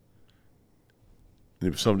 and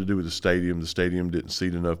it was something to do with the stadium. The stadium didn't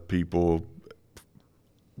seat enough people,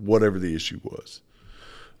 whatever the issue was.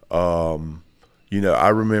 You know, I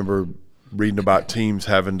remember reading about teams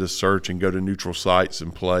having to search and go to neutral sites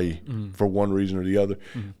and play for one reason or the other.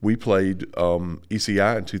 Mm-hmm. We played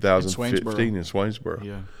ECI in 2015 in Swainsboro.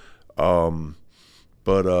 Yeah.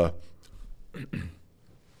 But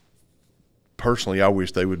personally, I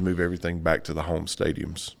wish they would move everything back to the home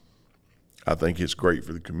stadiums. I think it's great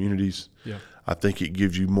for the communities. Yeah. I think it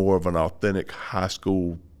gives you more of an authentic high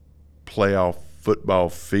school playoff football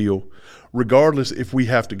feel, regardless if we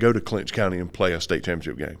have to go to Clinch County and play a state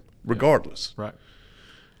championship game. Regardless. Yeah. Right.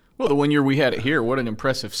 Well, the 1 year we had it here, what an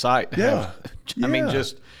impressive sight. Yeah. I mean,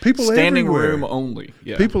 just people standing everywhere. room only.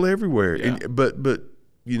 Yeah. People everywhere. Yeah. But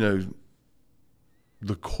you know,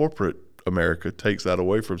 the corporate America takes that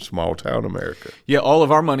away from small town America. Yeah, all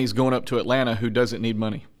of our money's going up to Atlanta, who doesn't need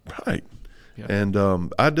money. Right. Yeah. And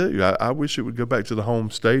I do. I wish it would go back to the home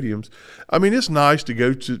stadiums. I mean, it's nice to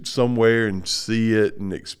go to somewhere and see it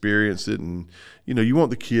and experience it. And, you know, you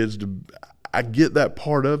want the kids to – I get that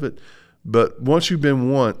part of it. But once you've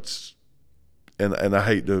been once – and I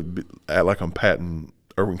hate to act like I'm patting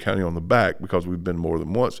Irwin County on the back because we've been more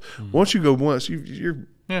than once. Mm-hmm. Once you go once, you're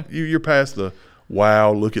Yeah. You're past the,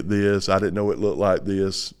 wow, look at this. I didn't know it looked like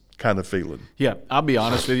this kind of feeling. Yeah, I'll be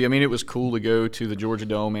honest with you. I mean, it was cool to go to the Georgia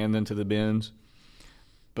Dome and then to the Benz.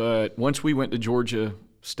 But once we went to Georgia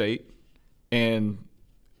State, and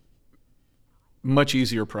much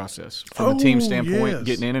easier process from a team standpoint,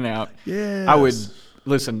 getting in and out. Yes. I would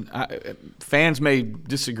listen. Fans may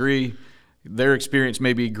disagree. Their experience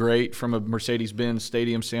may be great from a Mercedes-Benz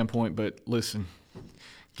Stadium standpoint, but listen,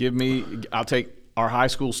 I'll take our high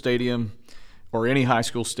school stadium or any high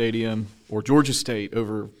school stadium or Georgia State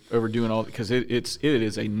over doing all, because it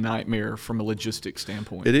is a nightmare from a logistics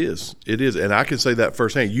standpoint. It is, and I can say that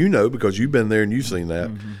firsthand. You know, because you've been there and you've seen that.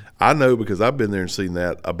 Mm-hmm. I know because I've been there and seen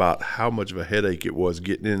that, about how much of a headache it was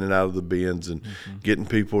getting in and out of the bins and getting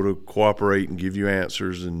people to cooperate and give you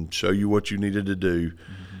answers and show you what you needed to do,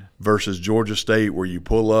 versus Georgia State, where you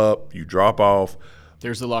pull up, you drop off.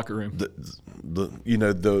 There's the locker room.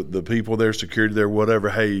 The people there, security there, whatever.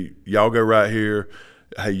 Hey, y'all go right here.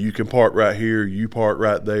 Hey, you can park right here. You park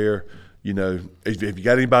right there. You know, if you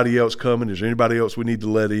got anybody else coming, is there anybody else we need to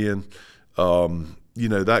let in? You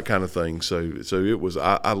know, that kind of thing. So it was.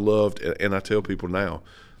 I loved, and I tell people now,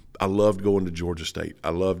 I loved going to Georgia State. I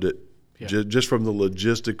loved it, just from the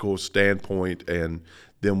logistical standpoint and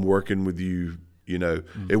them working with you. You know,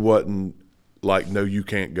 it wasn't like, no, you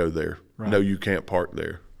can't go there. Right. No, you can't park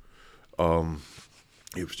there.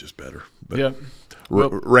 It was just better. But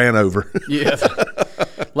ran over. Yeah.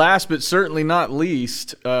 Last but certainly not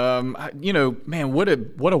least, you know, man, what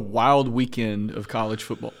a wild weekend of college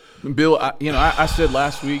football. Bill, I said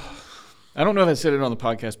last week, I don't know if I said it on the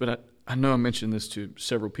podcast, but I know I mentioned this to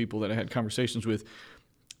several people that I had conversations with.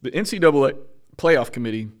 The NCAA playoff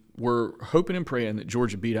committee were hoping and praying that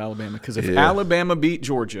Georgia beat Alabama, because if Alabama beat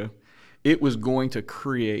Georgia, it was going to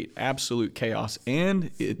create absolute chaos,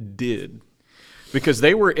 and it did. Because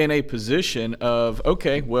they were in a position of,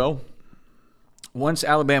 okay, well, once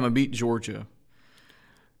Alabama beat Georgia,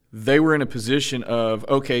 they were in a position of,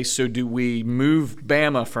 okay, so do we move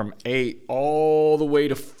Bama from 8 all the way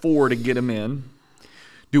to 4 to get them in?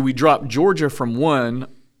 Do we drop Georgia from 1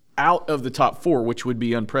 out of the top 4, which would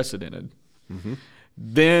be unprecedented? Mm-hmm.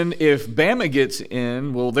 Then if Bama gets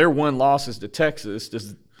in, well, their one loss is to Texas.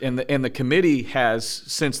 And the committee has,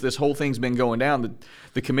 since this whole thing's been going down,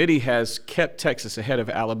 the committee has kept Texas ahead of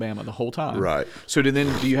Alabama the whole time. Right. So do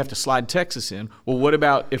you have to slide Texas in? Well, what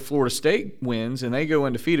about if Florida State wins and they go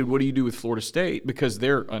undefeated? What do you do with Florida State? Because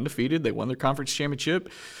they're undefeated. They won their conference championship.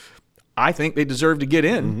 I think they deserve to get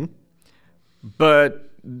in. Mm-hmm. But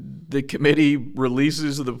the committee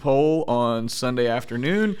releases the poll on Sunday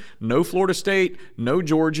afternoon. No Florida State, no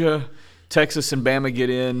Georgia. Texas and Bama get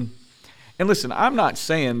in. And listen, I'm not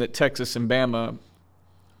saying that Texas and Bama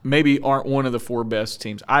maybe aren't one of the 4 best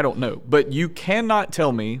teams. I don't know. But you cannot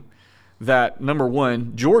tell me that, number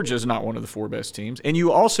one, Georgia's not one of the 4 best teams. And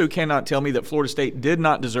you also cannot tell me that Florida State did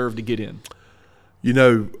not deserve to get in. You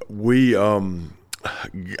know,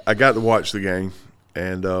 I got to watch the game,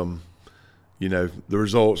 and, you know, the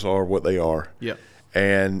results are what they are. Yeah.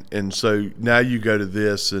 And so now you go to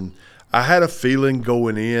this, and I had a feeling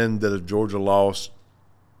going in that if Georgia lost,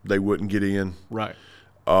 they wouldn't get in. Right.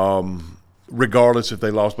 Regardless if they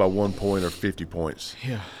lost by 1 point or 50 points.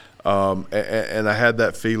 Yeah. And I had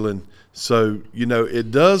that feeling. So, you know,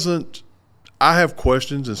 it doesn't – I have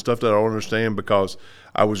questions and stuff that I don't understand, because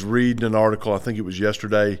I was reading an article, I think it was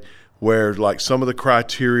yesterday, where like some of the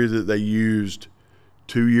criteria that they used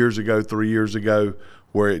 2 years ago, 3 years ago,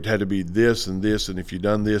 where it had to be this, and if you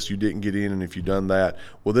done this, you didn't get in, and if you done that.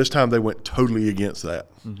 Well, this time they went totally against that.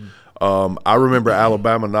 Mm-hmm. I remember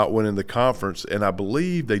Alabama not winning the conference, and I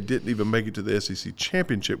believe they didn't even make it to the SEC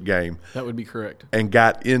championship game. That would be correct. And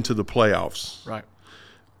got into the playoffs. Right.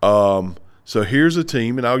 So here's a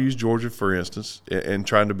team, and I'll use Georgia for instance, and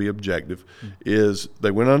trying to be objective, is they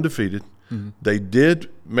went undefeated. Mm-hmm. They did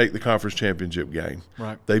make the conference championship game.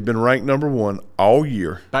 Right. They've been ranked number 1 all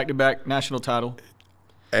year. Back-to-back national title.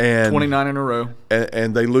 And 29 in a row.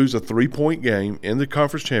 And they lose a 3-point game in the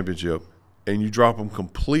conference championship, and you drop them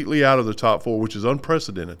completely out of the top 4, which is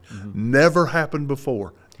unprecedented. Mm-hmm. Never happened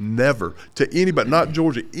before. Never. To anybody, not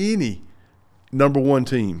Georgia, any number 1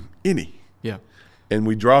 team, any. Yeah. And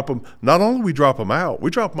we drop them. Not only we drop them out, we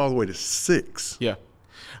drop them all the way to 6. Yeah.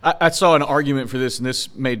 I saw an argument for this, and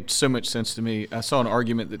this made so much sense to me. I saw an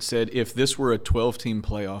argument that said, if this were a 12-team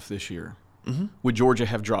playoff this year, would Georgia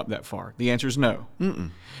have dropped that far? The answer is no. Mm-mm.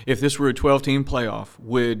 If this were a 12-team playoff,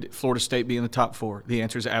 would Florida State be in the top 4? The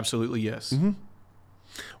answer is absolutely yes. Mm-hmm.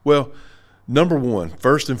 Well, number 1,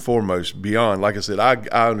 first and foremost, beyond, like I said,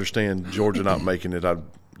 I understand Georgia not making it.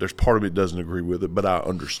 There's part of me that doesn't agree with it, but I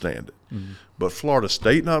understand it. Mm-hmm. But Florida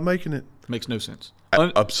State not making it? Makes no sense.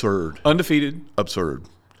 Absurd. Undefeated. Absurd.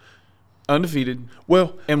 Undefeated.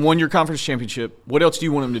 Well, and won your conference championship. What else do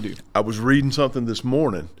you want them to do? I was reading something this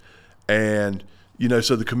morning, and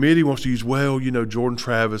so the committee wants to use, Jordan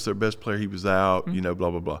Travis, their best player, he was out, blah,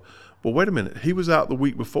 blah, blah. Well, wait a minute. He was out the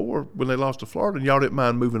week before when they lost to Florida, and y'all didn't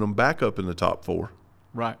mind moving them back up in the top 4.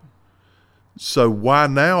 Right. So why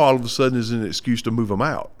now all of a sudden is an excuse to move them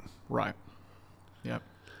out? Right. Yep.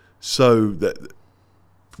 So that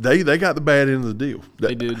they got the bad end of the deal.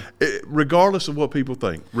 They did. Regardless of what people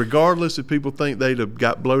think. Regardless if people think they'd have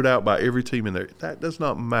got blowed out by every team in there. That does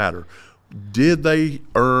not matter. Did they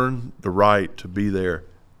earn the right to be there?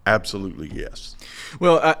 Absolutely, yes.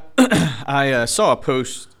 Well, I saw a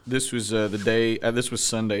post. This was this was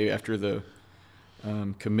Sunday after the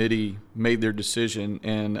committee made their decision,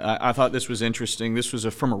 and I thought this was interesting. This was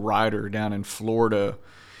from a writer down in Florida.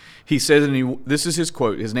 He says, and this is his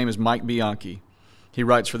quote. His name is Mike Bianchi. He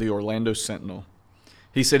writes for the Orlando Sentinel.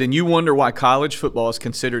 He said, and you wonder why college football is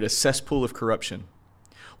considered a cesspool of corruption.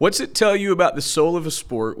 What's it tell you about the soul of a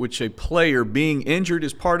sport which a player being injured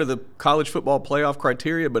is part of the college football playoff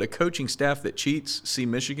criteria, but a coaching staff that cheats, see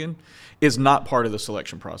Michigan, is not part of the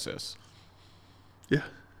selection process? Yeah.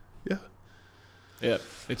 Yeah,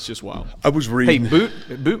 it's just wild. I was reading.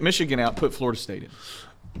 Hey, boot Michigan out, put Florida State in.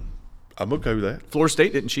 I'm okay with that. Florida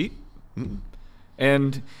State didn't cheat. Mm-mm.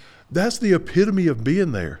 And that's the epitome of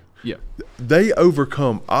being there. Yeah. They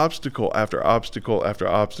overcome obstacle after obstacle after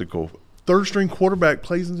obstacle. Third-string quarterback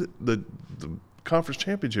plays in the conference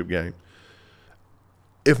championship game.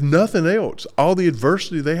 If nothing else, all the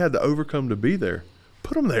adversity they had to overcome to be there,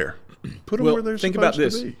 put them there. Put them where they're supposed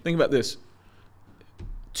to be. Think about this.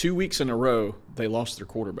 2 weeks in a row, they lost their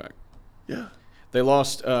quarterback. Yeah. They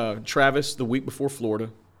lost Travis the week before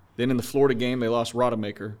Florida. Then in the Florida game, they lost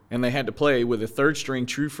Rodemaker, and they had to play with a third-string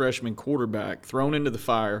true freshman quarterback thrown into the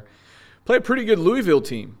fire. Play a pretty good Louisville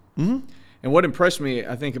team. Mm-hmm. And what impressed me,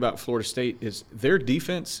 I think, about Florida State is their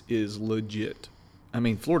defense is legit. I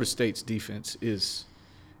mean, Florida State's defense is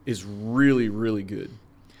really, really good.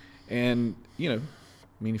 And,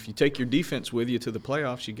 if you take your defense with you to the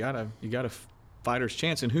playoffs, you got a fighter's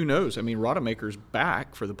chance. And who knows? I mean, Rodemaker's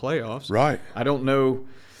back for the playoffs. Right. I don't know.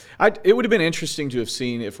 It would have been interesting to have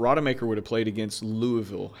seen if Rodemaker would have played against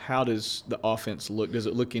Louisville. How does the offense look? Does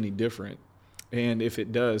it look any different? And if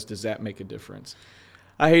it does that make a difference?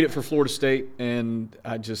 I hate it for Florida State, and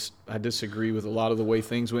I disagree with a lot of the way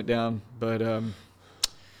things went down. But,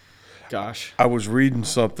 gosh. I was reading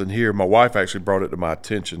something here. My wife actually brought it to my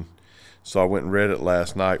attention, so I went and read it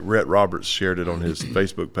last night. Rhett Roberts shared it on his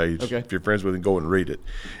Facebook page. Okay. If you're friends with him, go and read it.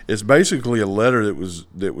 It's basically a letter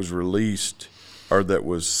that was released or that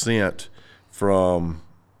was sent from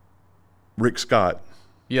Rick Scott.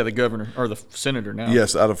 Yeah, the governor or the senator now.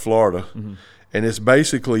 Yes, out of Florida. Mm-hmm. And it's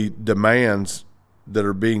basically demands that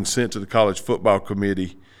are being sent to the college football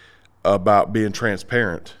committee about being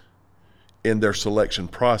transparent in their selection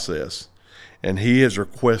process. And he has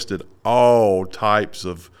requested all types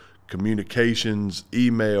of communications,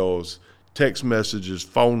 emails, text messages,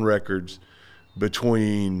 phone records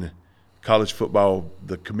between college football,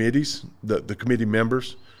 the committees, the committee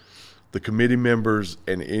members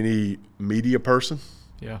and any media person.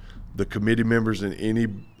 Yeah. The committee members and any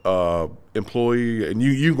employee, and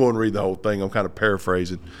you go and read the whole thing. I'm kind of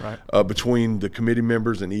paraphrasing. Right. Between the committee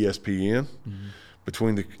members and ESPN,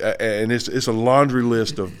 and it's a laundry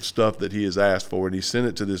list of stuff that he has asked for, and he sent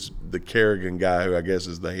it to the Kerrigan guy, who I guess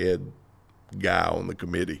is the head guy on the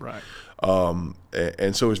committee. Right.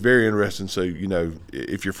 And so it's very interesting. So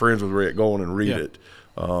if you're friends with Rick, go on and read it.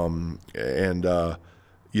 Now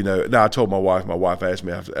I told my wife asked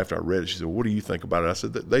me after I read it, she said, "What do you think about it?" I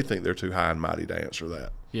said, "They think they're too high and mighty to answer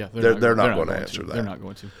that." Yeah, they're not going to answer that. They're not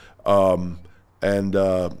going to.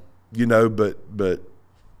 But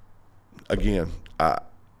again,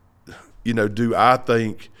 do I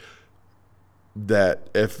think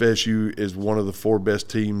that FSU is one of the 4 best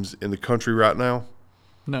teams in the country right now?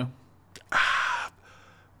 No.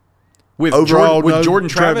 With Jordan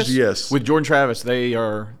Travis, yes. With Jordan Travis, they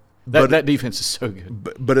are. That defense is so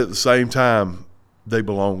good. But at the same time, they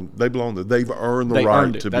belong there. They've earned the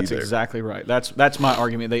right to be there. That's exactly right. That's my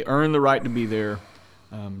argument. They earn the right to be there.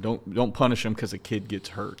 Don't punish them because a kid gets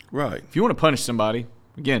hurt. Right. If you want to punish somebody,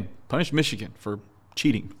 again, punish Michigan for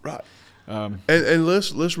cheating. Right. And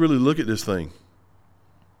let's really look at this thing.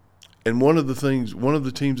 And one of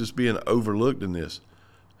the teams that's being overlooked in this,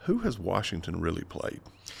 who has Washington really played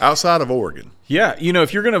outside of Oregon? Yeah,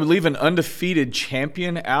 if you're going to leave an undefeated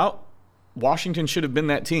champion out, Washington should have been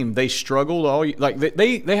that team. They struggled all like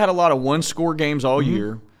they had a lot of one-score games all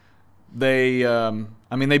year. They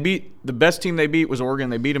they beat the best team they beat was Oregon.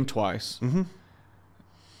 They beat them twice.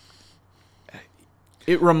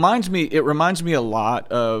 It reminds me a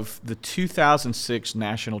lot of the 2006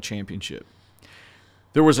 national championship.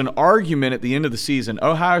 There was an argument at the end of the season.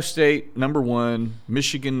 Ohio State, number 1,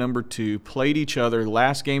 Michigan, number 2, played each other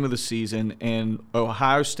last game of the season, and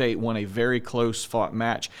Ohio State won a very close-fought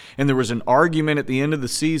match. And there was an argument at the end of the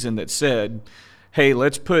season that said, hey,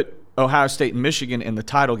 let's put Ohio State and Michigan in the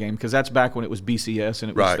title game, because that's back when it was BCS, and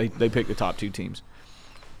it was, they picked the top 2 teams.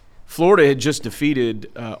 Florida had just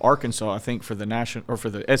defeated Arkansas, I think, for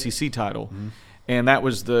the SEC title. Mm-hmm. And that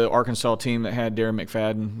was the Arkansas team that had Darren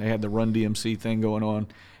McFadden. They had the Run DMC thing going on.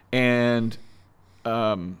 And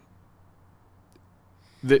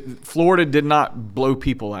Florida did not blow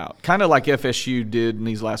people out, kind of like FSU did in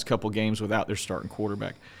these last couple games without their starting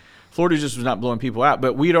quarterback. Florida just was not blowing people out,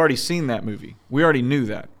 but we had already seen that movie. We already knew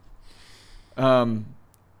that.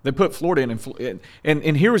 They put Florida in,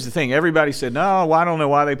 and here was the thing. Everybody said, no, well, I don't know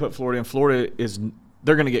why they put Florida in. Florida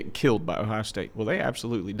they're going to get killed by Ohio State. Well, they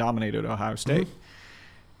absolutely dominated Ohio State. Mm-hmm.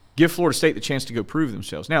 Give Florida State the chance to go prove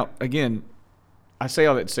themselves. Now, again, I say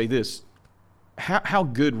all that to say this. How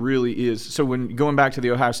good really is – so when going back to the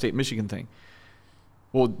Ohio State-Michigan thing,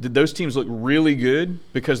 well, did those teams look really good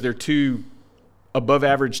because they're 2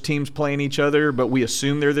 above-average teams playing each other, but we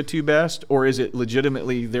assume they're the 2 best, or is it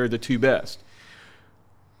legitimately they're the 2 best?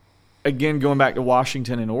 Again, going back to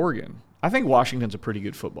Washington and Oregon, I think Washington's a pretty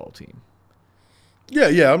good football team.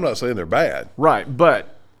 Yeah, I'm not saying they're bad. Right,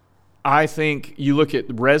 but I think you look at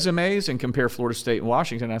resumes and compare Florida State and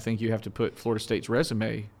Washington, I think you have to put Florida State's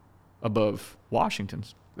resume above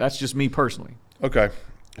Washington's. That's just me personally. Okay.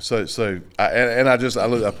 I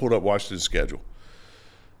pulled up Washington's schedule.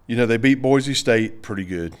 They beat Boise State pretty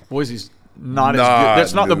good. Boise's not as good.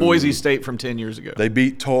 That's not the Boise State from 10 years ago. They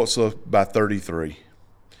beat Tulsa by 33.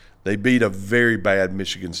 They beat a very bad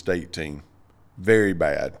Michigan State team. Very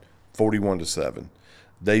bad. 41-7.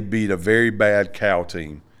 They beat a very bad Cal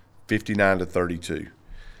team, 59-32.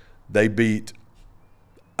 They beat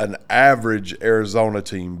an average Arizona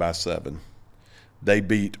team by 7. They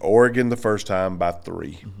beat Oregon the first time by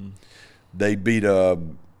 3. Mm-hmm. They beat a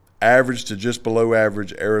average to just below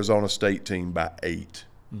average Arizona State team by 8.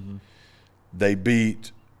 Mm-hmm. They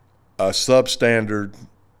beat a substandard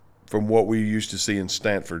from what we used to see in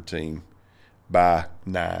Stanford team by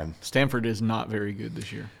 9. Stanford is not very good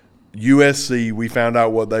this year. USC, we found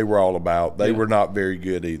out what they were all about. They were not very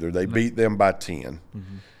good either. They beat them by 10.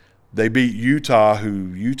 Mm-hmm. They beat Utah,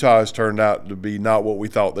 who Utah has turned out to be not what we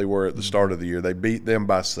thought they were at the start of the year. They beat them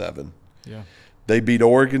by 7. Yeah. They beat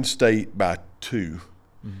Oregon State by 2.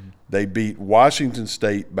 Mm-hmm. They beat Washington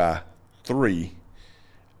State by 3,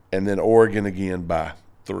 and then Oregon again by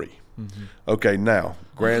 3. Mm-hmm. Okay, now,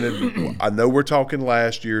 granted, I know we're talking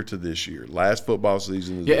last year to this year, last football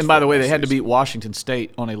season. Yeah, and by the way, they had to beat Washington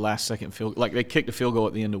State on a last-second field. Like, they kicked a field goal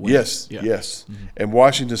at the end to win. Yes. Mm-hmm. And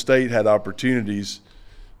Washington State had opportunities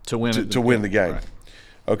to win the game. Right.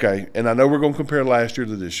 Okay, and I know we're going to compare last year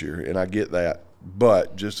to this year, and I get that,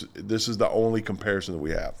 but this is the only comparison that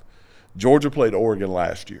we have. Georgia played Oregon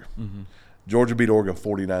last year. Mm-hmm. Georgia beat Oregon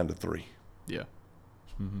 49-3. Yeah.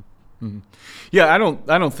 Mm-hmm. Mm-hmm. Yeah, I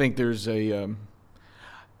don't think there's a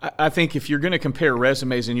I think if you're going to compare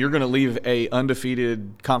resumes and you're going to leave a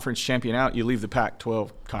undefeated conference champion out, you leave the Pac-12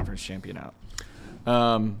 conference champion out.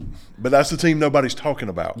 But that's the team nobody's talking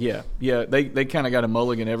about. Yeah. They kind of got a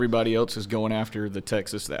mulligan. Everybody else is going after the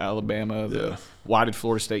Texas, the Alabama. Why did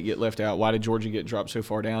Florida State get left out? Why did Georgia get dropped so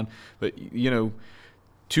far down? But, 2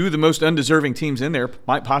 of the most undeserving teams in there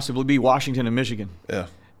might possibly be Washington and Michigan. Yeah.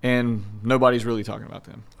 And nobody's really talking about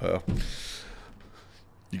them.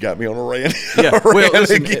 You got me on a rant. Yeah. Well,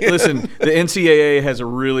 listen. The NCAA has a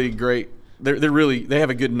really great. They have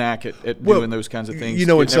a good knack at doing those kinds of things.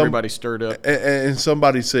 Getting everybody stirred up. And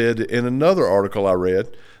somebody said in another article I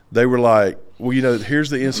read, they were like, "Well, here's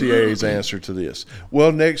the NCAA's answer to this.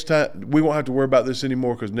 Well, next time we won't have to worry about this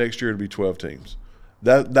anymore because next year it'll be 12 teams."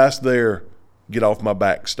 That's their get off my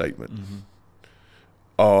back statement.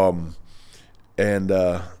 Mm-hmm.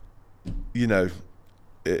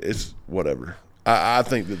 It's whatever. I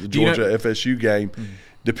think that the Georgia FSU game,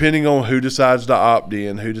 depending on who decides to opt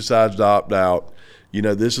in, who decides to opt out,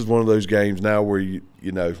 this is one of those games now where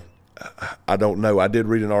I don't know. I did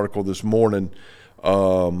read an article this morning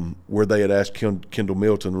where they had asked Kendall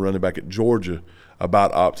Milton, the running back at Georgia,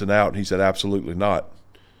 about opting out, and he said absolutely not.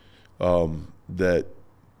 That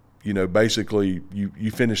basically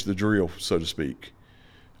you finish the drill, so to speak.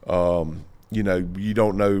 You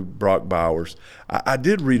don't know Brock Bowers. I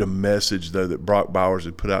did read a message, though, that Brock Bowers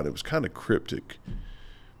had put out, and it was kind of cryptic.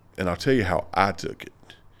 And I'll tell you how I took it.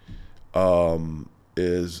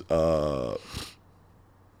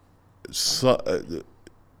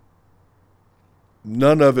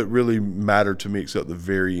 none of it really mattered to me except the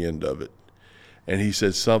very end of it. And he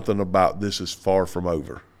said something about this is far from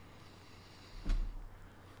over.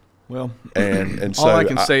 Well, and so all I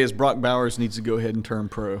can say is Brock Bowers needs to go ahead and turn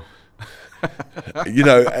pro. You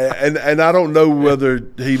know, and I don't know whether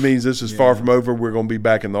he means this is far from over, we're going to be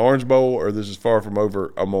back in the Orange Bowl, or this is far from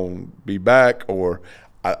over, I'm going to be back, or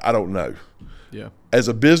I don't know. Yeah. As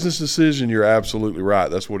a business decision, you're absolutely right.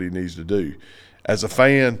 That's what he needs to do. As a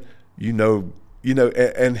fan, you know,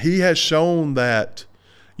 and he has shown that,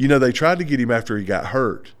 you know, they tried to get him after he got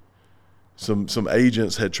hurt. Some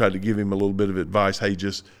agents had tried to give him a little bit of advice. Hey,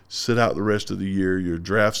 just sit out the rest of the year. Your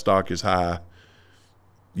draft stock is high.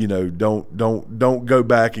 You know, don't go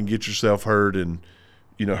back and get yourself hurt and,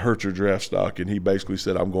 you know, hurt your draft stock. And he basically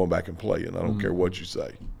said, I'm going back and playing. I don't care what you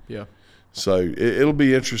say. Yeah. So it'll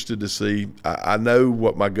be interesting to see. I know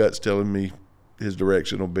what my gut's telling me his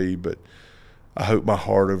direction will be, but I hope my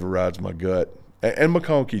heart overrides my gut. And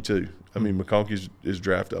McConkey, too. I mean, McConkey is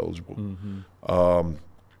draft eligible. Mm-hmm.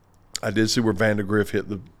 I did see where Vandegrift hit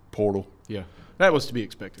the portal. Yeah, that was to be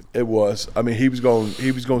expected. It was. I mean, he was going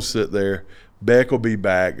to sit there. Beck will be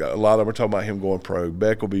back. A lot of them are talking about him going pro.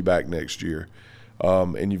 Beck will be back next year.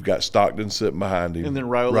 And you've got Stockton sitting behind him. And then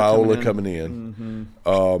Raiola coming in.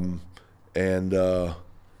 Mm-hmm.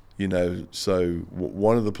 You know, so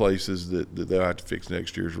one of the places that they'll have to fix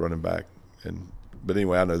next year is running back. But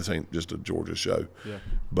anyway, I know this ain't just a Georgia show. Yeah.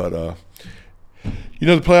 But, you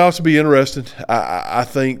know, the playoffs will be interesting. I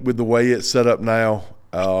think with the way it's set up now,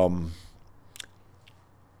 to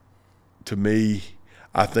me,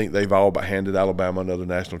 I think they've all but handed Alabama another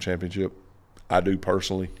national championship. I do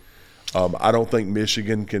personally. I don't think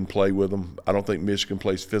Michigan can play with them. I don't think Michigan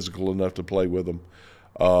plays physical enough to play with them.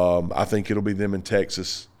 I think it'll be them in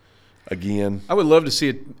Texas again. I would love to see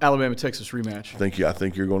an Alabama-Texas rematch. I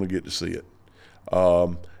think you're going to get to see it.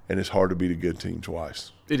 And it's hard to beat a good team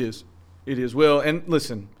twice. It is. It is. Well, and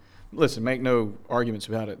listen, make no arguments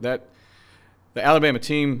about it. That the Alabama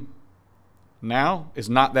team now is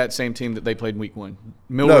not that same team that they played in week one.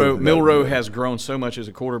 Milroe has grown so much as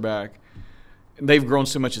a quarterback. They've grown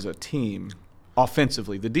so much as a team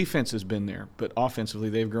offensively. The defense has been there, but offensively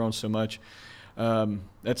they've grown so much.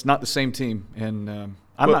 That's not the same team, and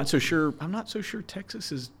I'm not so sure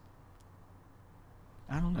Texas is.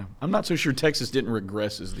 I don't know. I'm not so sure Texas didn't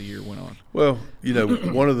regress as the year went on. Well, you know,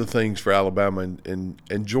 one of the things for Alabama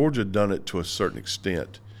and Georgia done it to a certain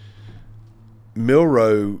extent.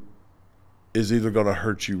 Milroe is either going to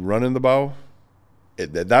hurt you running the ball.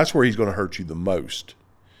 That's where he's going to hurt you the most.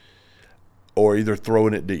 Or either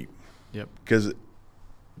throwing it deep. Yep. Because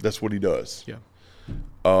that's what he does. Yeah.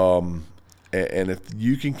 And if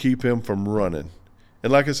you can keep him from running.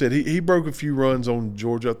 And like I said, he broke a few runs on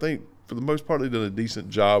Georgia. I think for the most part they did a decent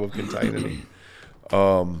job of containing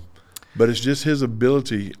him. But it's just his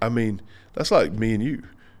ability. I mean, that's like me and you.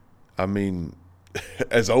 I mean,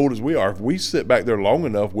 as old as we are, if we sit back there long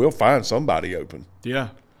enough, we'll find somebody open. Yeah.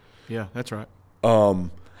 Yeah, that's right.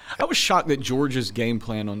 I was shocked that Georgia's game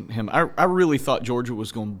plan on him. I really thought Georgia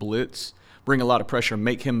was going to blitz, bring a lot of pressure,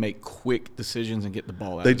 make him make quick decisions and get the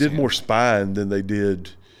ball out. They did more spine than they did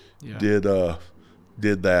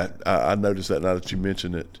that. I noticed that now that you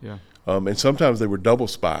mentioned it. Yeah. And sometimes they were double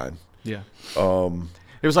spine. Yeah.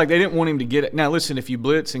 It was like they didn't want him to get it. Now, listen, if you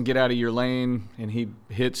blitz and get out of your lane and he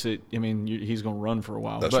hits it, I mean, he's going to run for a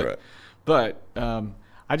while. That's right. But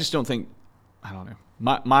I just don't think – I don't know.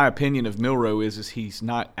 My opinion of Milroe is he's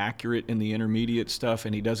not accurate in the intermediate stuff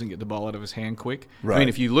and he doesn't get the ball out of his hand quick. Right. I mean,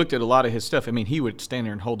 if you looked at a lot of his stuff, I mean, he would stand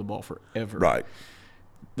there and hold the ball forever. Right.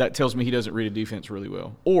 That tells me he doesn't read a defense really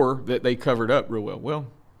well, or that they covered up real well. Well,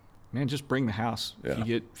 man, just bring the house. Yeah.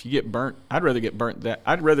 If you get burnt, I'd rather get burnt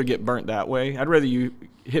that way. I'd rather you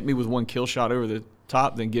hit me with one kill shot over the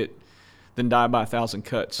top than die by 1,000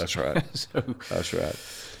 cuts. That's right. So, that's right.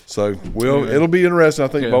 So it'll be interesting. I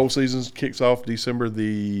think bowl season kicks off December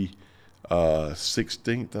the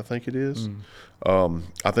 16th. I think it is.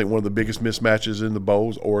 I think one of the biggest mismatches in the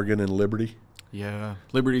bowls, Oregon and Liberty. Yeah,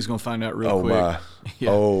 Liberty's going to find out real quick. My. Yeah.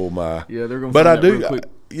 Oh my! Yeah, they're going to find out real quick.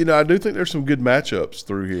 I do think there's some good matchups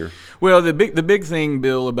through here. Well, the big thing,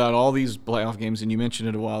 Bill, about all these playoff games, and you mentioned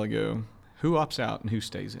it a while ago, who opts out and who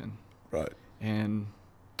stays in. Right. And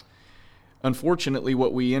unfortunately,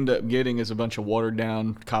 what we end up getting is a bunch of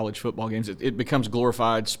watered-down college football games. It becomes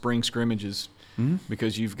glorified spring scrimmages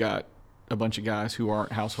because you've got a bunch of guys who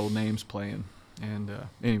aren't household names playing. And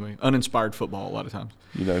anyway, uninspired football a lot of times.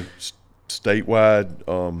 You know,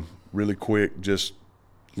 statewide, really quick, just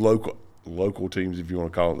local teams, if you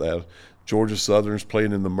want to call it that. Georgia Southern's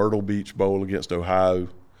playing in the Myrtle Beach Bowl against Ohio.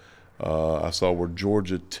 I saw where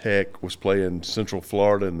Georgia Tech was playing Central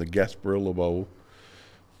Florida in the Gasparilla Bowl.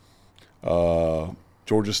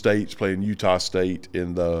 Georgia State's playing Utah State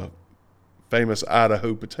in the famous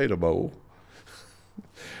Idaho Potato Bowl.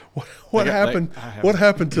 What happened? What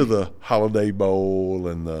happened to the Holiday Bowl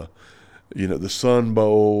and the Sun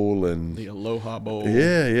Bowl and the Aloha Bowl?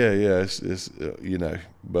 Yeah. It's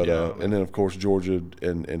but and then of course Georgia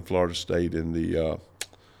and Florida State in the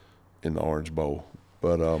Orange Bowl.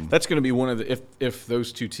 But that's going to be one of the if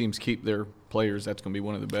those two teams keep their players, that's going to be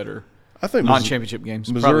one of the better. I think non-championship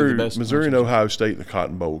games. Missouri and Ohio State in the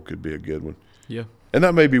Cotton Bowl could be a good one. Yeah. And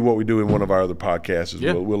that may be what we do in one of our other podcasts.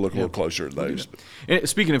 Yeah. We'll look a little closer at those. And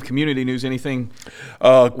speaking of community news, anything?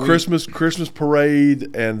 Christmas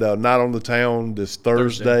parade and Night on the Town this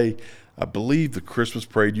Thursday. I believe the Christmas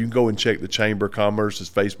parade, you can go and check the Chamber of Commerce's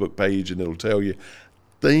Facebook page and it'll tell you.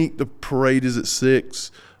 I think the parade is at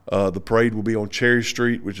 6. The parade will be on Cherry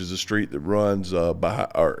Street, which is a street that runs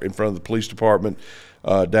in front of the police department.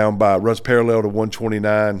 Runs parallel to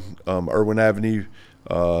 129 Irwin Avenue.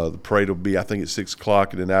 The parade will be, I think, at 6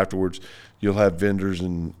 o'clock, and then afterwards you'll have vendors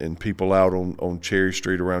and people out on Cherry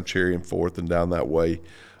Street around Cherry and 4th and down that way.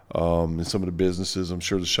 And some of the businesses, I'm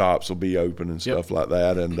sure the shops will be open and stuff like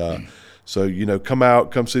that. And so, come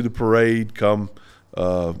out, come see the parade, come,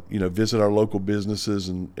 visit our local businesses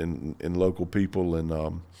and local people.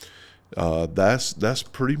 And that's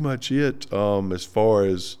pretty much it as far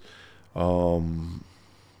as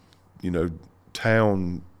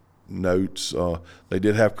town notes. They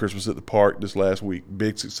did have Christmas at the park this last week.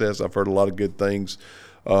 Big success. I've heard a lot of good things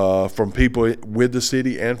from people with the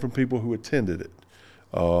city and from people who attended it.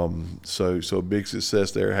 So big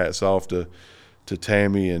success there. Hats off to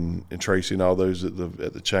Tammy and Tracy and all those at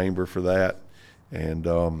the chamber for that. And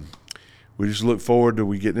we just look forward to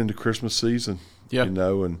we getting into Christmas season. Yeah.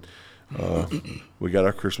 And we got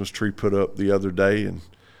our Christmas tree put up the other day and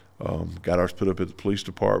got ours put up at the police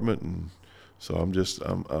department, and so I'm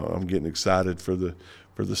getting excited for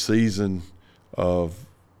the season of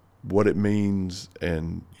what it means,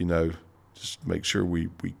 and just make sure we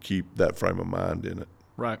keep that frame of mind in it.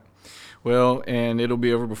 Right. Well, and it'll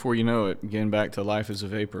be over before you know it. Again, back to life as a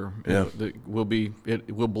vapor. Yeah. It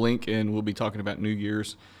will blink, and we'll be talking about New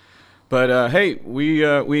Year's. But hey, we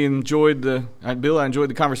enjoyed Bill. I enjoyed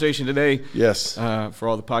the conversation today. Yes. For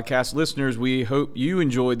all the podcast listeners, we hope you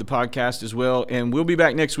enjoyed the podcast as well. And we'll be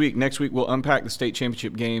back next week. Next week we'll unpack the state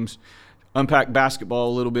championship games, unpack basketball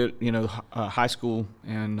a little bit. High school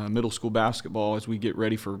and middle school basketball as we get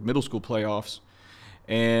ready for middle school playoffs.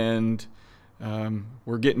 And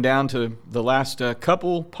we're getting down to the last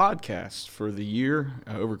couple podcasts for the year.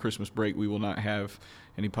 Over Christmas break, we will not have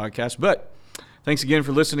any podcasts, but. Thanks again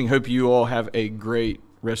for listening. Hope you all have a great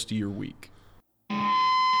rest of your week.